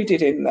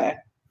included in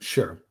there.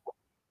 Sure.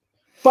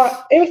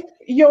 But if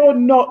you're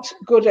not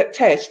good at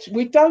tests,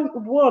 we don't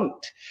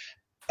want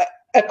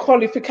a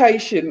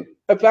qualification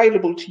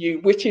available to you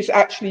which is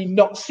actually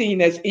not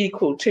seen as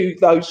equal to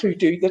those who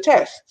do the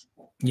tests.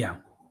 Yeah.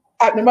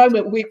 At the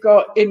moment, we've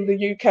got in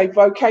the UK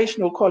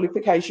vocational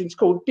qualifications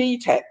called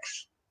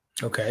BTECs.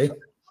 Okay.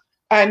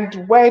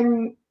 And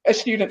when a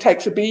student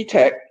takes a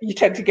BTEC, you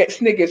tend to get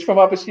sniggers from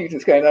other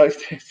students going, oh,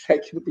 it's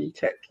taking a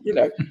BTEC,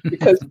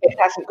 because it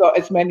hasn't got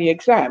as many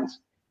exams.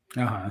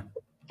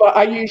 But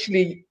I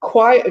usually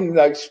quieten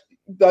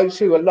those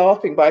who are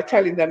laughing by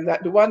telling them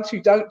that the ones who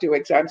don't do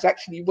exams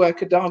actually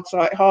work a darn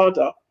sight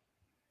harder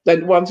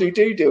than the ones who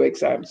do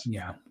exams.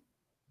 Yeah.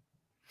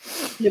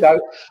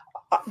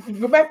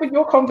 Remember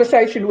your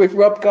conversation with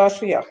Rob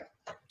Garcia?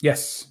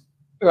 Yes.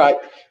 Right,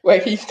 where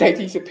he said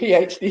he's a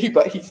PhD,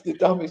 but he's the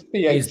dumbest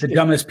PhD. He's the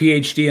dumbest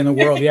PhD in the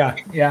world. Yeah,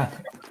 yeah.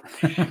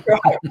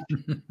 Right.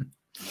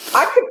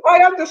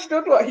 I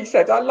understood what he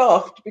said. I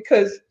laughed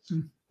because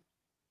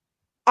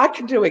I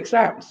can do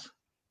exams.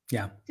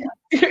 Yeah.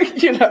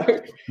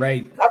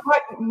 Right. I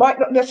might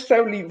not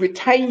necessarily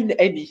retain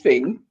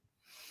anything.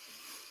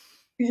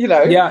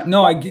 Yeah.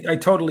 No, I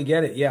totally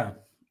get it. Yeah.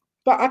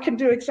 But I can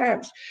do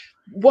exams.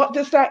 What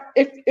does that,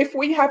 if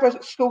we have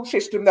a school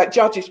system that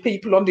judges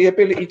people on the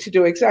ability to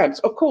do exams,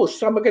 of course,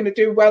 some are going to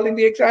do well in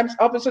the exams,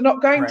 others are not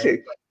going to.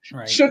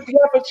 Right. Should the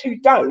others who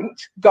don't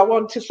go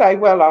on to say,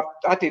 well,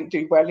 I didn't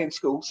do well in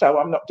school, so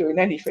I'm not doing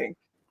anything.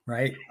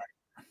 Right.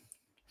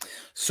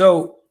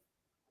 So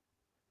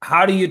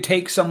how do you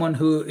take someone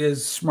who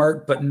is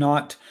smart but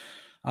not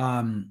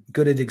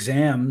good at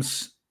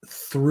exams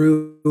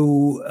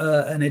through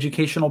an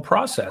educational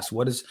process?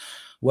 What is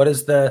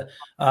the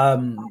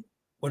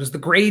what is the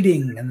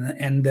grading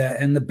and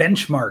the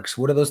benchmarks?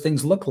 What do those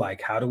things look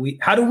like? How do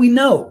we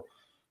know?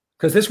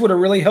 Because this would have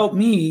really helped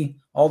me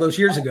all those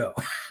years ago.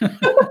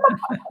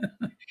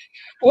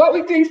 What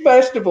we do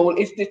first of all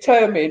is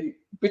determine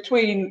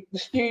between the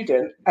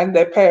student and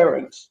their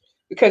parents,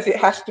 because it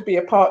has to be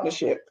a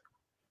partnership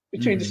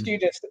between the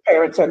students, the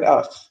parents, and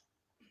us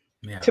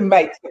to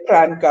make the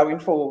plan going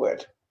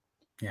forward.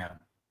 Yeah.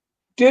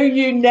 Do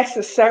you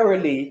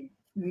necessarily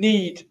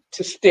need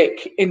to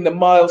stick in the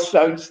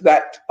milestones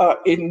that are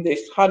in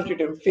this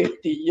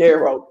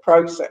 150-year-old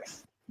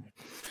process?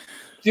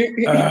 You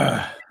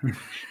know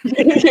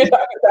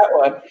that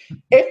one.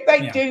 If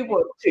they do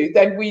want to,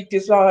 then we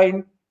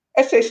design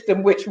a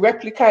system which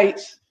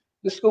replicates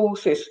the school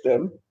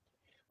system,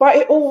 but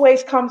it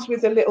always comes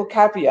with a little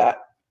caveat,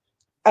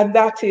 and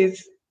that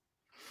is,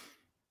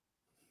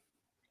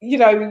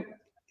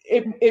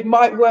 it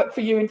might work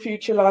for you in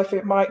future life,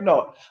 it might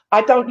not.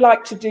 I don't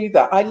like to do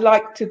that. I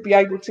like to be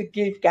able to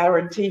give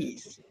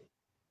guarantees.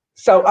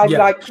 So I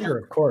like to, sure,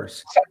 of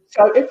course.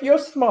 So if you're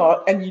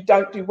smart and you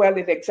don't do well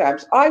in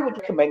exams, I would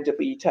recommend a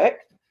BTEC.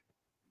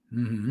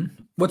 Mm-hmm.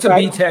 What's a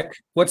BTEC?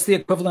 What's the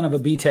equivalent of a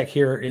BTEC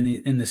here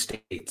in the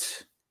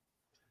States?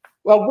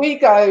 Well, we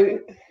go,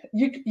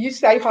 you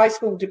say high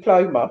school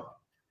diploma.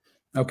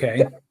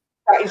 Okay.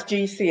 That is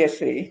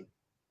GCSE.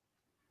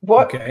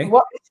 What is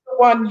the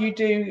one you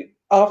do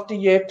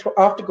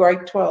after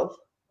grade 12?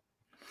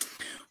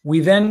 We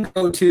then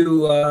go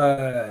to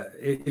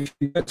if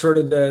you get sort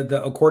of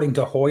the according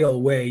to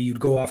Hoyle way, you'd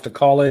go off to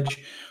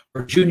college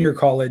or junior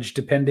college,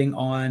 depending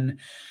on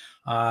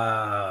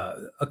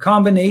a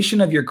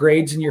combination of your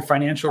grades and your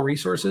financial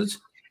resources.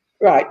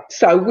 Right.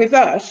 So with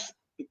us,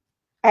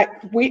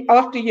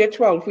 after year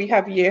 12, we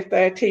have year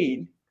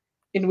 13,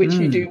 in which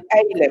you do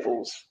A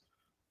levels.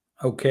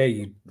 Okay,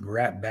 you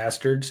rat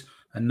bastards.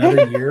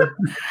 Another year.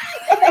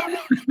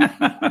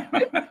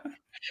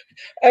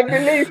 And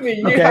believe me,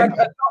 you have a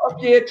lot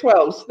of year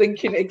 12s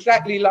thinking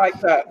exactly like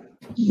that.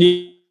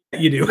 Yeah,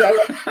 you do.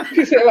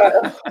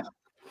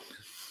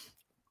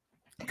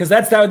 Because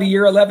that's how the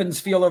year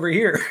 11s feel over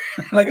here.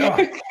 Like, oh.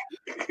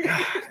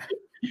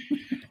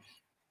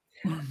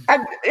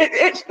 And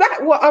it's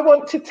that what I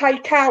want to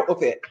take out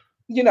of it.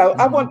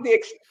 I want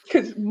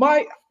because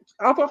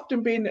I've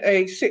often been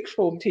a sixth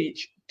form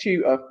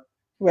tutor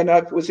when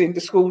I was in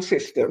the school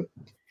system.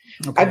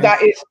 Okay. And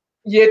that is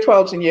year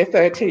 12s and year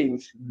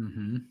 13s.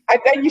 Mm-hmm. And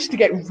they used to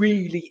get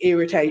really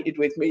irritated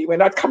with me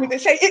when I'd come in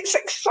and say, it's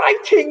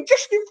exciting,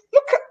 just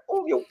look at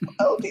all your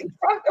world in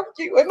front of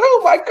you, and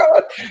oh my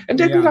God. And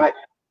they'd be like,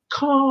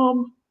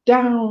 calm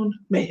down,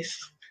 miss.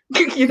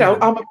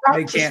 I'm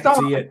about to start.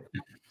 See it.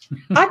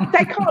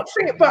 They can't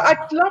see it, but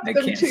I'd love them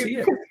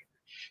to.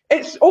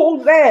 It's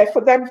all there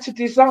for them to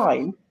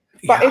design.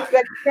 But if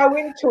they go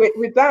into it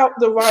without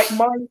the right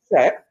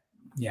mindset,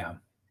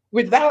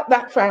 without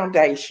that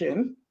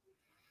foundation,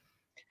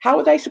 how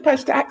are they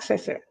supposed to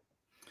access it?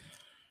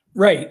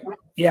 Right.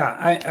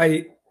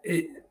 Yeah.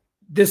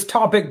 This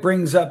topic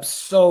brings up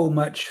so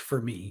much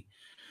for me.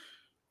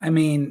 I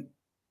mean,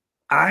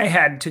 I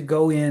had to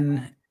go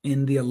in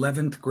the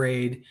 11th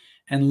grade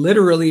and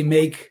literally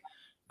make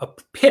a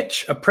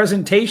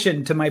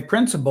presentation to my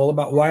principal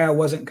about why I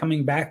wasn't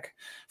coming back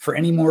for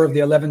any more of the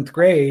 11th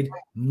grade,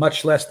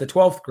 much less the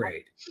 12th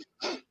grade.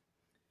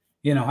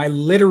 I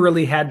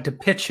literally had to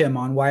pitch him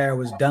on why I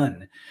was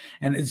done.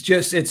 And it's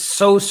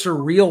so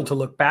surreal to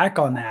look back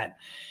on that.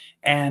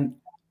 And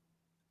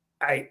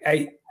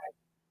the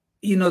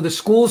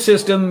school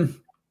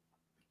system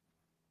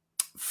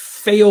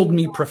failed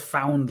me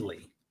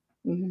profoundly.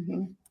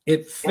 Mm-hmm.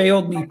 It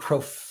failed me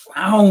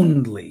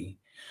profoundly.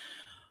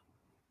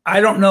 I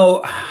don't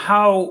know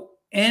how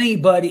any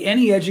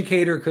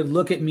educator could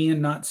look at me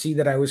and not see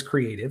that I was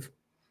creative.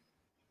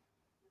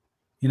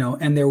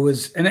 And there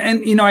was,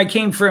 and I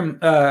came from,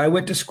 I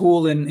went to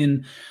school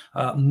in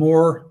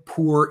more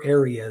poor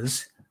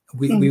areas.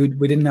 We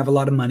didn't have a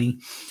lot of money.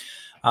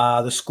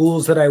 The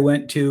schools that I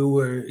went to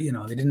were,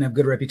 they didn't have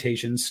good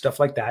reputations, stuff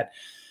like that.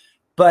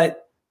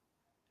 But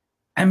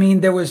I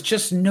mean, there was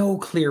just no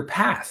clear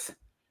path.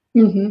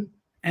 Mm-hmm.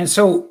 And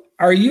so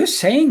are you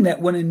saying that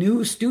when a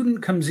new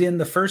student comes in,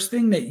 the first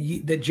thing that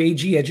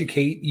JG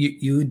Educate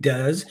you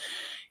does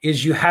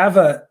is you have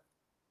a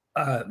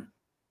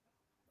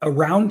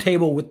round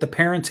table with the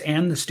parents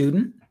and the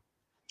student?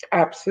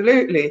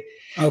 Absolutely.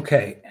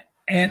 Okay.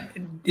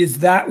 And is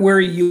that where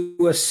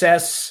you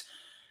assess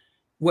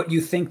what you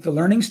think the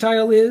learning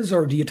style is,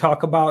 or do you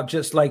talk about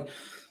just like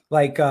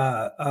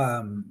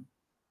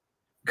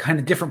kind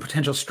of different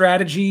potential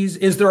strategies?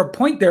 Is there a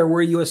point there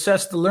where you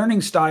assess the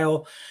learning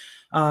style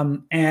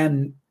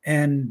and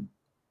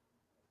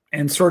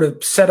sort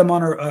of set them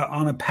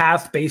on a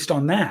path based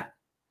on that?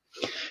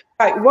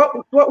 Right.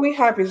 What we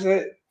have is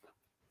a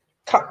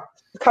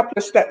couple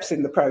of steps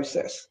in the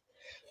process.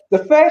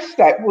 The first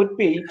step would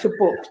be to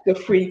book the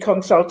free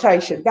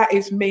consultation. That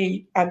is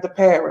me and the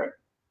parent.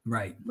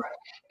 Right.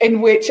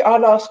 In which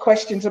I'll ask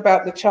questions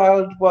about the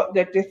child, what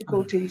their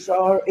difficulties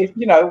are,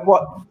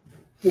 what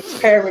the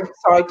parent's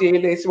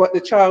ideal is, what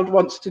the child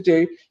wants to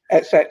do,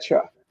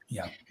 etc.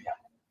 Yeah.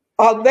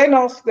 I'll then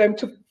ask them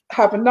to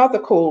have another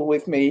call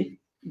with me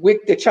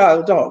with the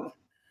child on,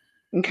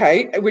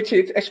 okay, which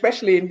is,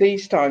 especially in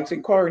these times,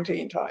 in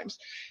quarantine times,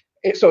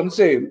 it's on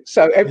Zoom.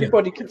 So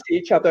everybody can see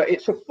each other.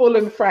 It's a full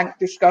and frank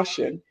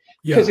discussion,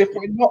 because if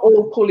we're not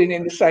all pulling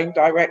in the same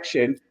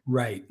direction,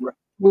 right,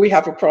 we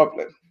have a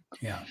problem.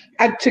 Yeah.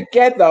 And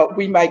together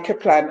we make a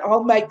plan.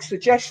 I'll make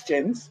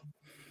suggestions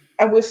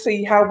and we'll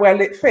see how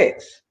well it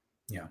fits.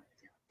 Yeah.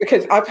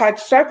 Because I've had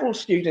several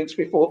students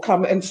before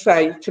come and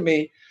say to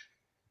me,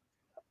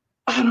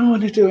 I don't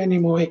want to do any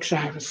more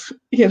exams,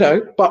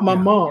 but my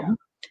mom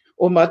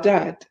or my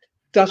dad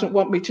doesn't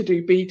want me to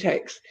do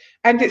BTECs.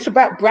 And it's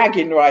about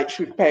bragging rights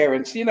with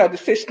parents.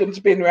 The system's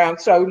been around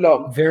so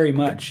long. Very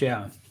much,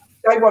 yeah.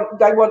 They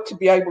want to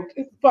be able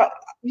to, but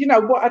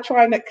what I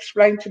try and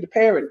explain to the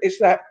parent is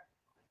that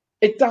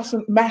it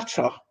doesn't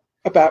matter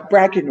about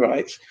bragging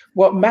rights.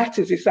 What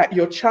matters is that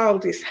your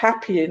child is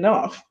happy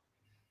enough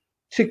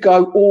to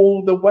go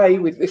all the way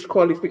with this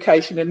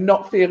qualification and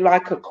not feel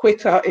like a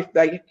quitter if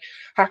they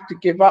have to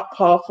give up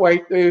halfway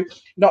through,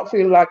 not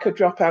feel like a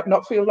dropout,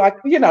 not feel like,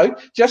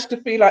 just to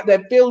feel like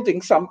they're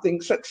building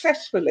something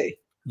successfully.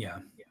 Yeah.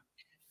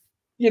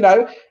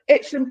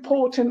 It's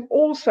important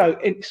also.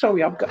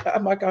 Sorry,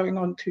 am I going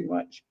on too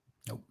much?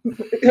 Nope.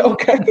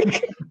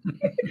 Okay.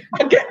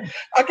 I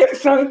get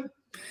so.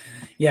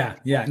 Yeah.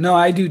 No,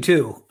 I do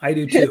too.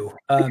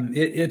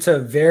 It's a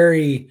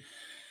very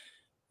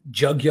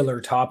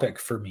jugular topic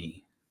for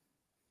me.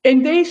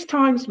 In these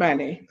times,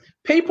 Manny,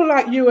 people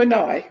like you and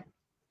I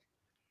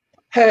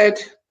heard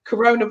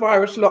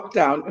coronavirus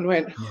lockdown and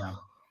went,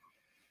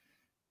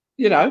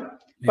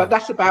 but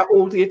that's about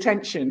all the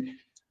attention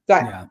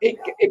that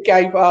it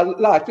gave our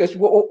life. Because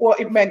what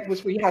it meant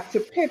was we had to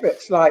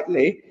pivot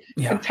slightly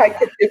and take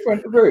a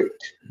different route.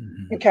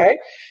 Mm-hmm. Okay.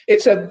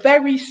 It's a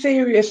very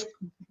serious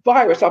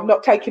virus. I'm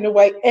not taking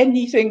away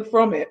anything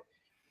from it.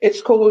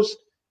 It's caused,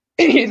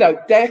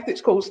 death.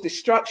 It's caused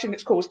destruction.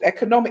 It's caused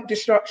economic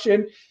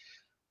destruction.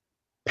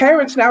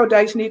 Parents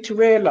nowadays need to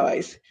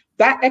realize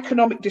that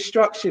economic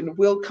destruction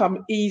will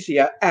come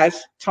easier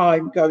as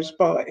time goes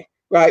by,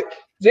 right?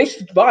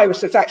 This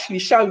virus has actually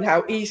shown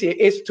how easy it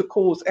is to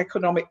cause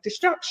economic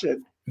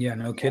destruction. Yeah,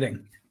 no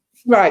kidding.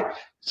 Right.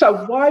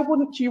 So why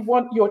wouldn't you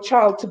want your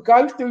child to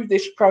go through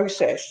this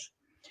process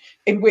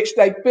in which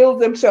they build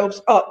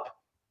themselves up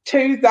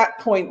to that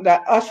point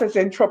that us as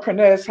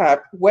entrepreneurs have,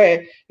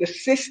 where the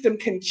system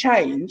can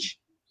change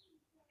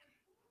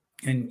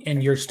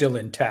and you're still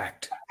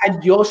intact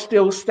and you're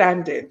still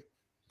standing?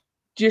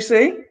 Do you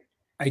see?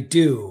 I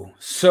do.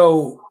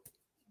 So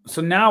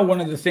now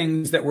one of the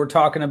things that we're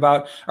talking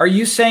about, are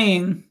you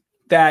saying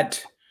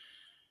that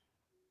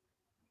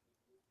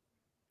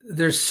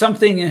there's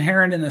something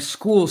inherent in the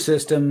school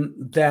system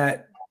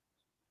that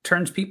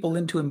turns people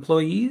into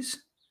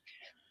employees?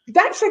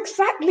 That's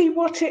exactly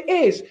what it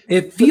is.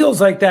 It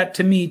feels like that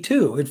to me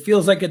too. It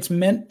feels like it's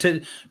meant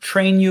to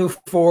train you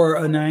for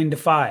a 9 to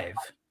 5.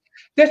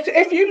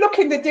 If you look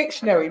in the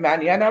dictionary,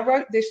 Manny, and I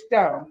wrote this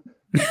down.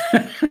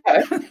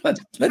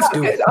 Let's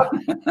do it.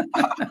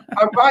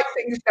 I write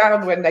things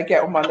down when they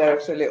get on my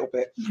nerves a little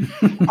bit.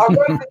 I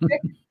wrote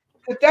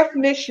the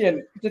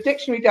definition. The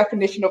dictionary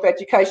definition of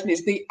education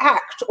is the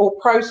act or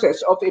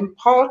process of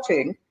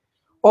imparting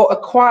or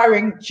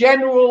acquiring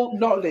general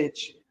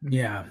knowledge.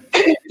 Yeah.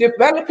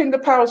 Developing the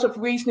powers of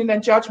reasoning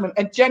and judgment,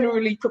 and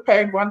generally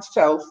preparing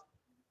oneself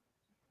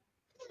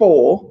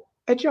for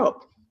a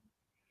job.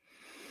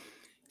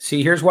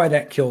 See, here's why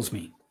that kills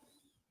me.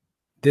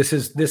 This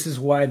is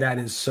why that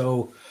is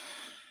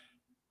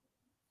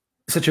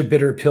such a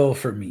bitter pill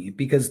for me,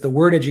 because the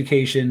word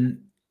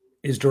education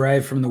is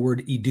derived from the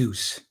word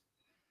educe.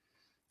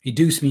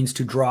 Educe means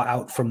to draw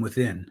out from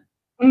within.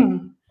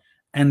 Mm.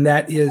 And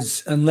that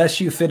is, unless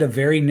you fit a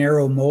very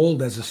narrow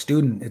mold as a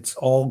student, it's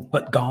all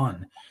but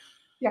gone.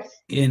 Yes.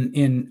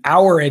 In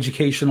our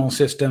educational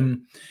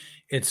system,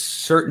 it's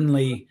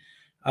certainly,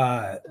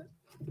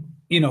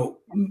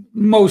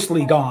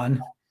 mostly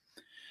gone.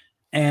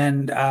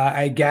 And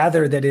I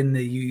gather that in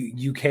the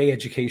UK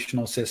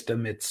educational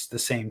system, it's the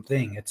same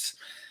thing.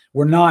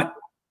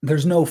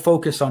 There's no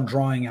focus on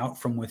drawing out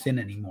from within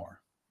anymore.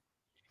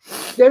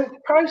 The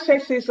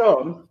process is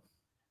on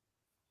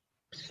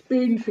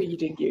spoon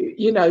feeding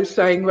you,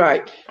 saying,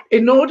 right,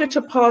 in order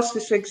to pass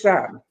this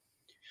exam,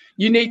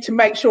 you need to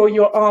make sure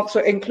your answer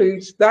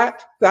includes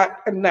that,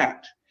 and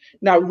that.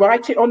 Now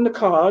write it on the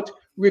card,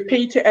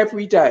 repeat it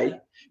every day.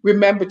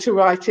 Remember to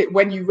write it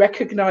when you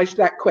recognize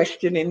that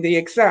question in the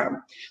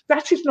exam.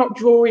 That is not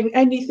drawing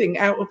anything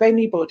out of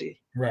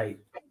anybody. Right.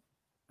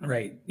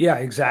 Yeah,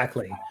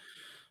 exactly.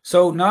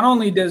 So not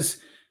only has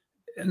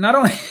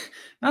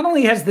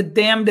the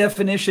damn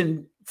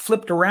definition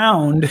flipped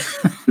around,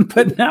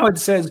 but now it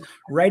says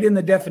right in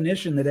the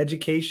definition that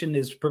education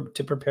is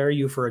to prepare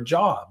you for a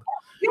job.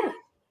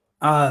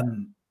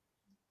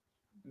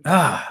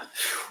 Yeah.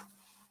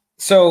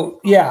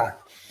 So yeah.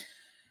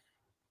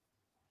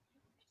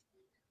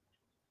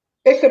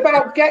 It's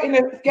about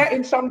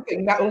getting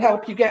something that will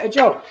help you get a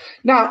job.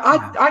 Now,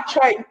 I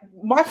tried.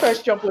 My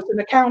first job was an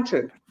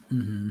accountant,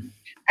 and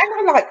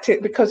I liked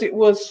it because it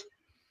was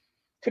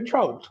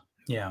controlled.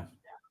 Yeah.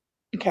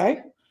 Okay.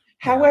 Yeah.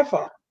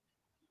 However,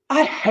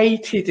 I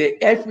hated it.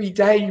 Every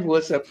day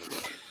was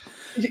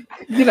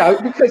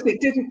because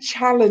it didn't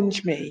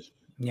challenge me.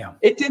 Yeah.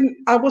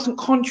 I wasn't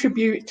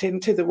contributing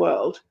to the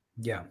world.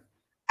 Yeah.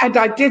 And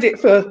I did it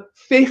for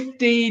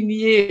 15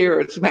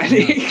 years,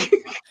 Manny. Yeah.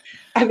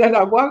 And then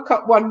I woke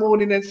up one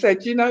morning and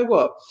said, you know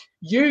what?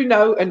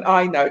 And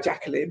I know,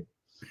 Jacqueline,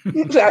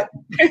 that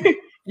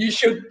you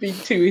should be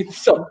doing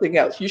something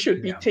else. You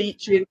should be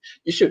teaching.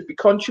 You should be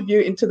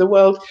contributing to the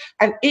world.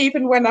 And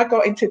even when I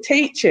got into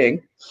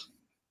teaching,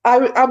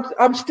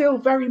 I'm still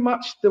very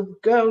much the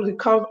girl who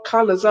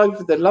colours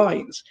over the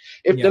lines.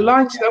 If the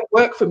lines don't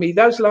work for me,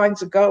 those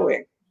lines are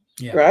going,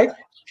 right?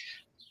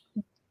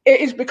 It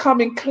is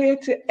becoming clear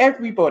to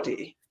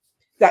everybody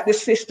that the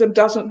system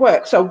doesn't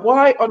work. So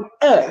why on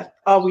earth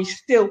are we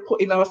still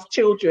putting our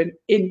children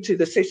into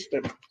the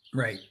system?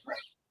 Right.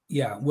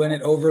 Yeah. When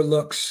it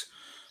overlooks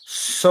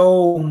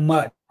so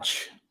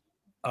much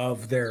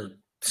of their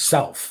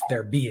self,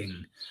 their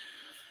being.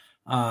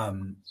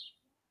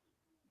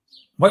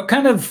 What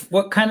kind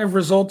of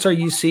results are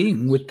you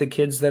seeing with the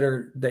kids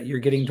that you're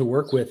getting to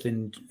work with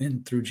in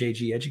through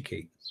JG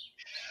Educate?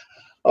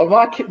 Oh,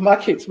 my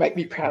kids make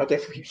me proud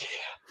every year.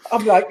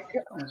 I'm like,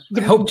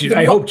 I hoped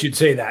you'd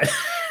say that.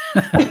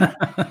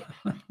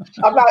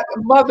 I'm like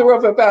a mother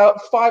of about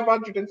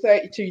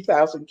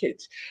 532,000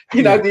 kids.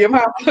 You know, the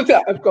amount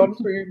that have gone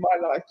through my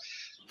life.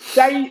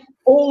 They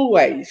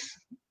always,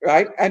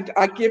 right? And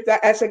I give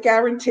that as a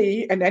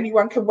guarantee, and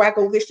anyone can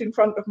waggle this in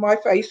front of my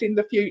face in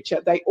the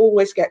future. They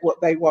always get what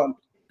they want.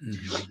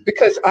 Mm-hmm.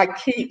 Because I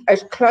keep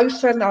as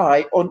close an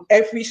eye on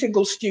every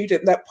single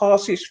student that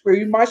passes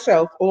through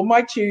myself or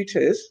my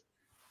tutors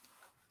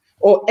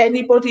or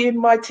anybody in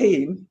my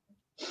team.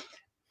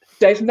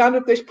 There's none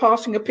of this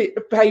passing a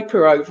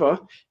paper over.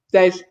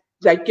 They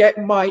get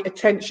my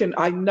attention.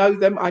 I know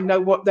them. I know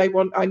what they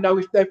want. I know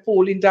if they're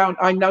falling down.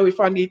 I know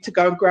if I need to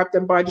go and grab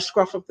them by the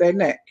scruff of their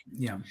neck.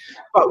 Yeah.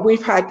 But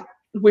we've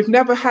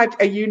never had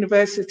a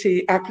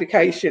university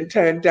application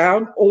turned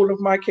down. All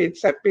of my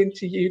kids have been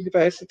to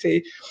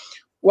university.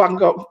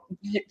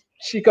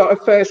 She got a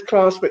first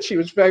class, but she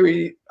was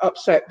very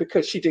upset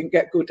because she didn't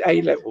get good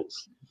A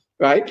levels.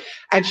 Right.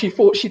 And she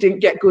thought she didn't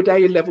get good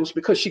A levels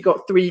because she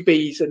got 3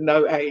 Bs and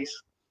no A's.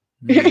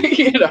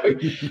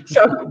 Mm.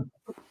 So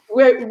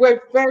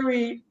we're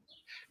very,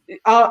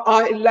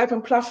 our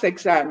 11 plus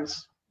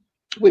exams,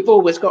 we've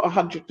always got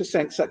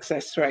 100%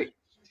 success rate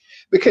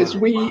because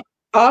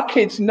our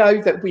kids know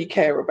that we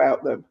care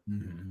about them.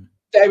 Mm-hmm.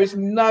 There is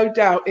no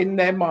doubt in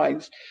their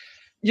minds.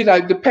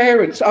 The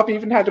parents, I've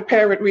even had a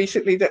parent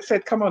recently that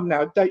said, come on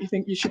now, don't you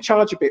think you should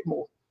charge a bit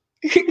more?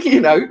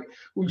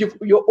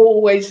 You're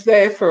always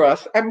there for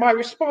us. And my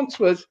response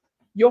was,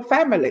 your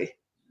family.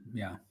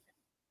 Yeah.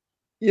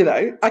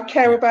 I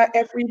care about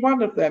every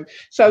one of them.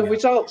 So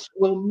results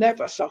will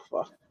never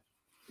suffer.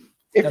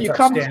 If you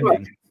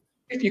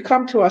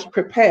come to us,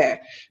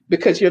 prepare,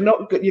 because you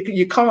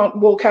can't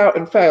walk out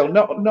and fail.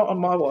 Not on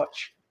my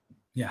watch.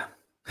 Yeah.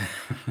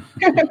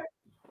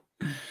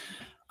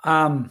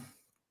 I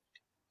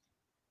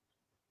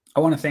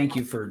want to thank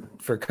you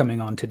for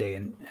coming on today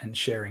and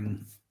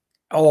sharing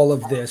all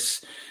of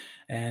this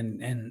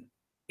and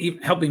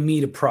even helping me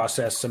to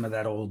process some of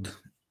that old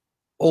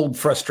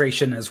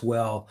frustration as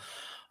well.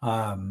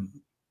 Thank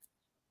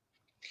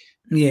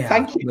you.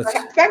 Thank you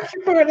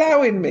for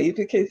allowing me,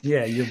 because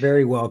you're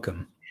very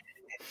welcome.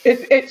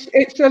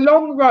 It's a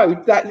long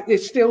road that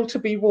is still to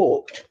be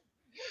walked.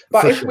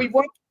 But if we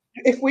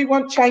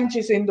want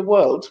changes in the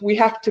world, we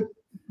have to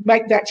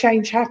make that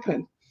change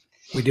happen.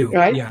 We do.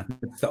 Right? Yeah.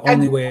 It's the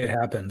only way it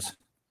happens.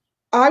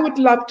 I would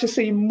love to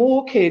see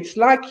more kids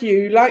like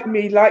you, like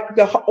me, like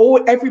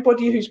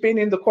everybody who's been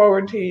in the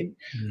quarantine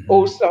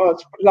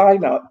All-Stars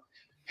lineup,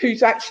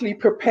 who's actually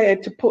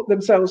prepared to put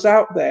themselves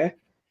out there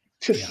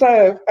to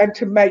serve and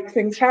to make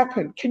things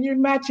happen. Can you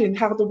imagine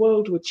how the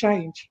world would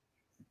change?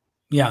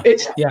 Yeah.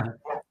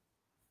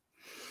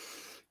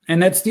 And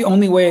that's the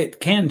only way it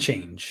can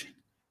change.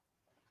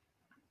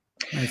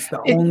 That's the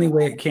only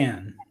way it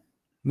can.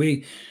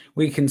 We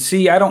can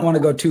see, I don't want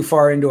to go too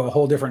far into a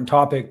whole different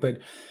topic, but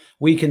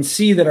we can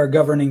see that our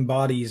governing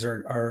bodies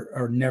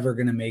are never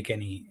going to make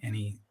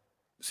any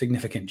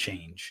significant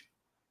change.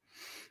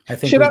 I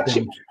think should I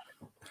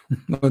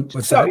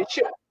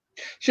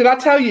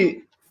tell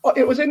you,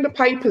 it was in the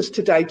papers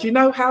today. Do you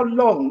know how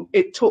long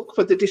it took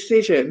for the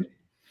decision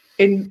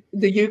in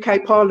the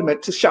UK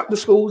Parliament to shut the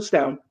schools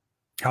down?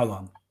 How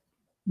long?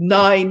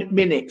 9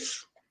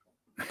 minutes.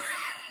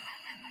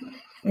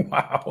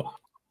 Wow.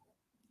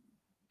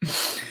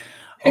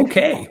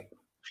 Okay.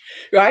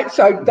 Right.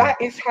 So that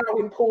is how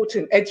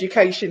important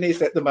education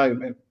is at the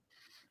moment.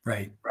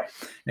 Right.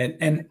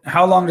 And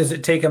how long does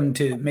it take them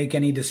to make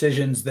any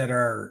decisions that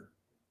are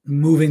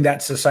moving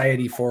that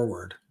society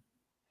forward,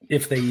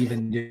 if they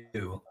even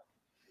do?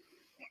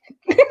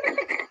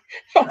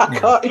 I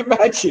can't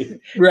imagine.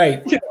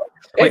 Right.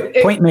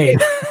 Point made.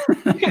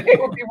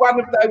 It would be one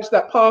of those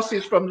that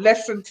passes from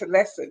lesson to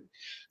lesson.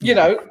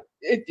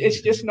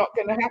 It's just not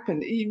going to happen.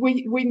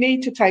 We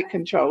need to take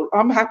control.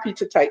 I'm happy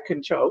to take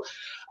control.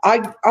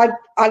 I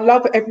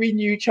love every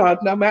new child,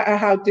 no matter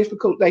how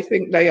difficult they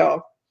think they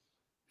are.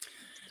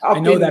 I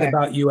know that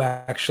about you,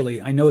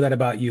 actually. I know that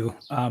about you.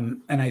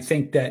 And I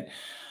think that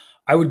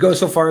I would go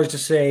so far as to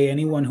say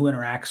anyone who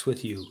interacts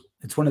with you,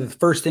 it's one of the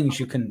first things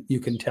you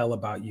can tell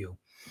about you.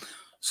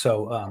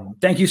 So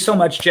thank you so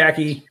much,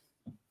 Jacqui.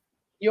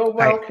 You're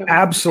welcome. I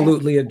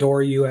absolutely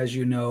adore you. As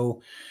you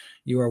know,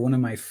 you are one of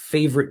my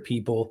favorite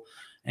people.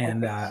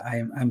 And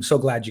I'm so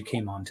glad you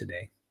came on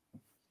today.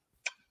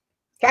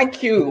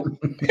 Thank you.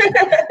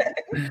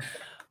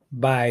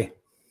 Bye.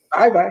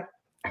 Bye-bye.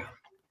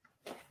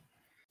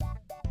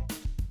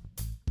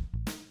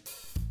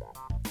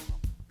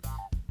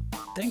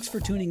 Thanks for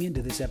tuning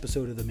into this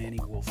episode of The Manny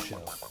Wolf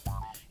Show.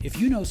 If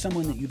you know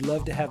someone that you'd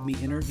love to have me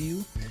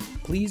interview,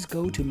 please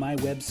go to my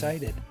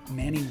website at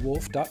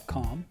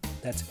mannywolfe.com.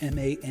 That's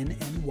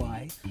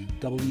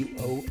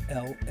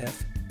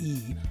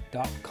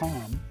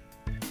MANNYWOLFE.com,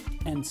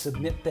 and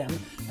submit them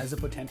as a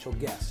potential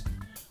guest.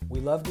 We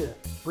love to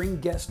bring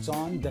guests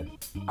on that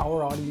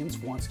our audience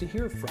wants to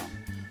hear from.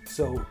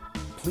 So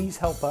please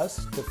help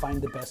us to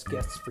find the best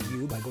guests for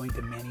you by going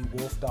to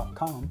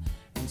mannywolfe.com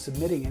and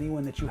submitting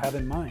anyone that you have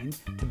in mind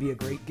to be a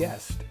great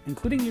guest,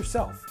 including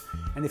yourself.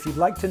 And if you'd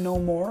like to know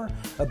more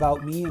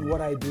about me and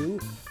what I do,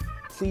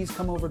 please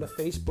come over to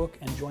Facebook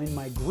and join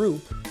my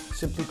group,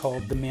 simply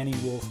called the Manny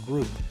Wolf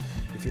Group.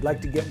 If you'd like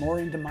to get more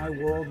into my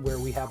world, where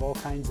we have all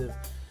kinds of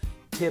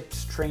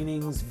tips,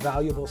 trainings,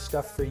 valuable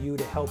stuff for you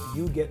to help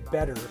you get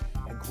better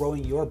at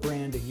growing your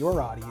brand and your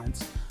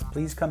audience,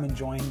 please come and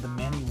join the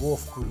Manny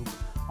Wolf Group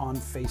on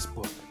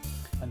Facebook.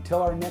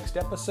 Until our next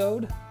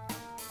episode,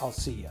 I'll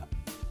see ya.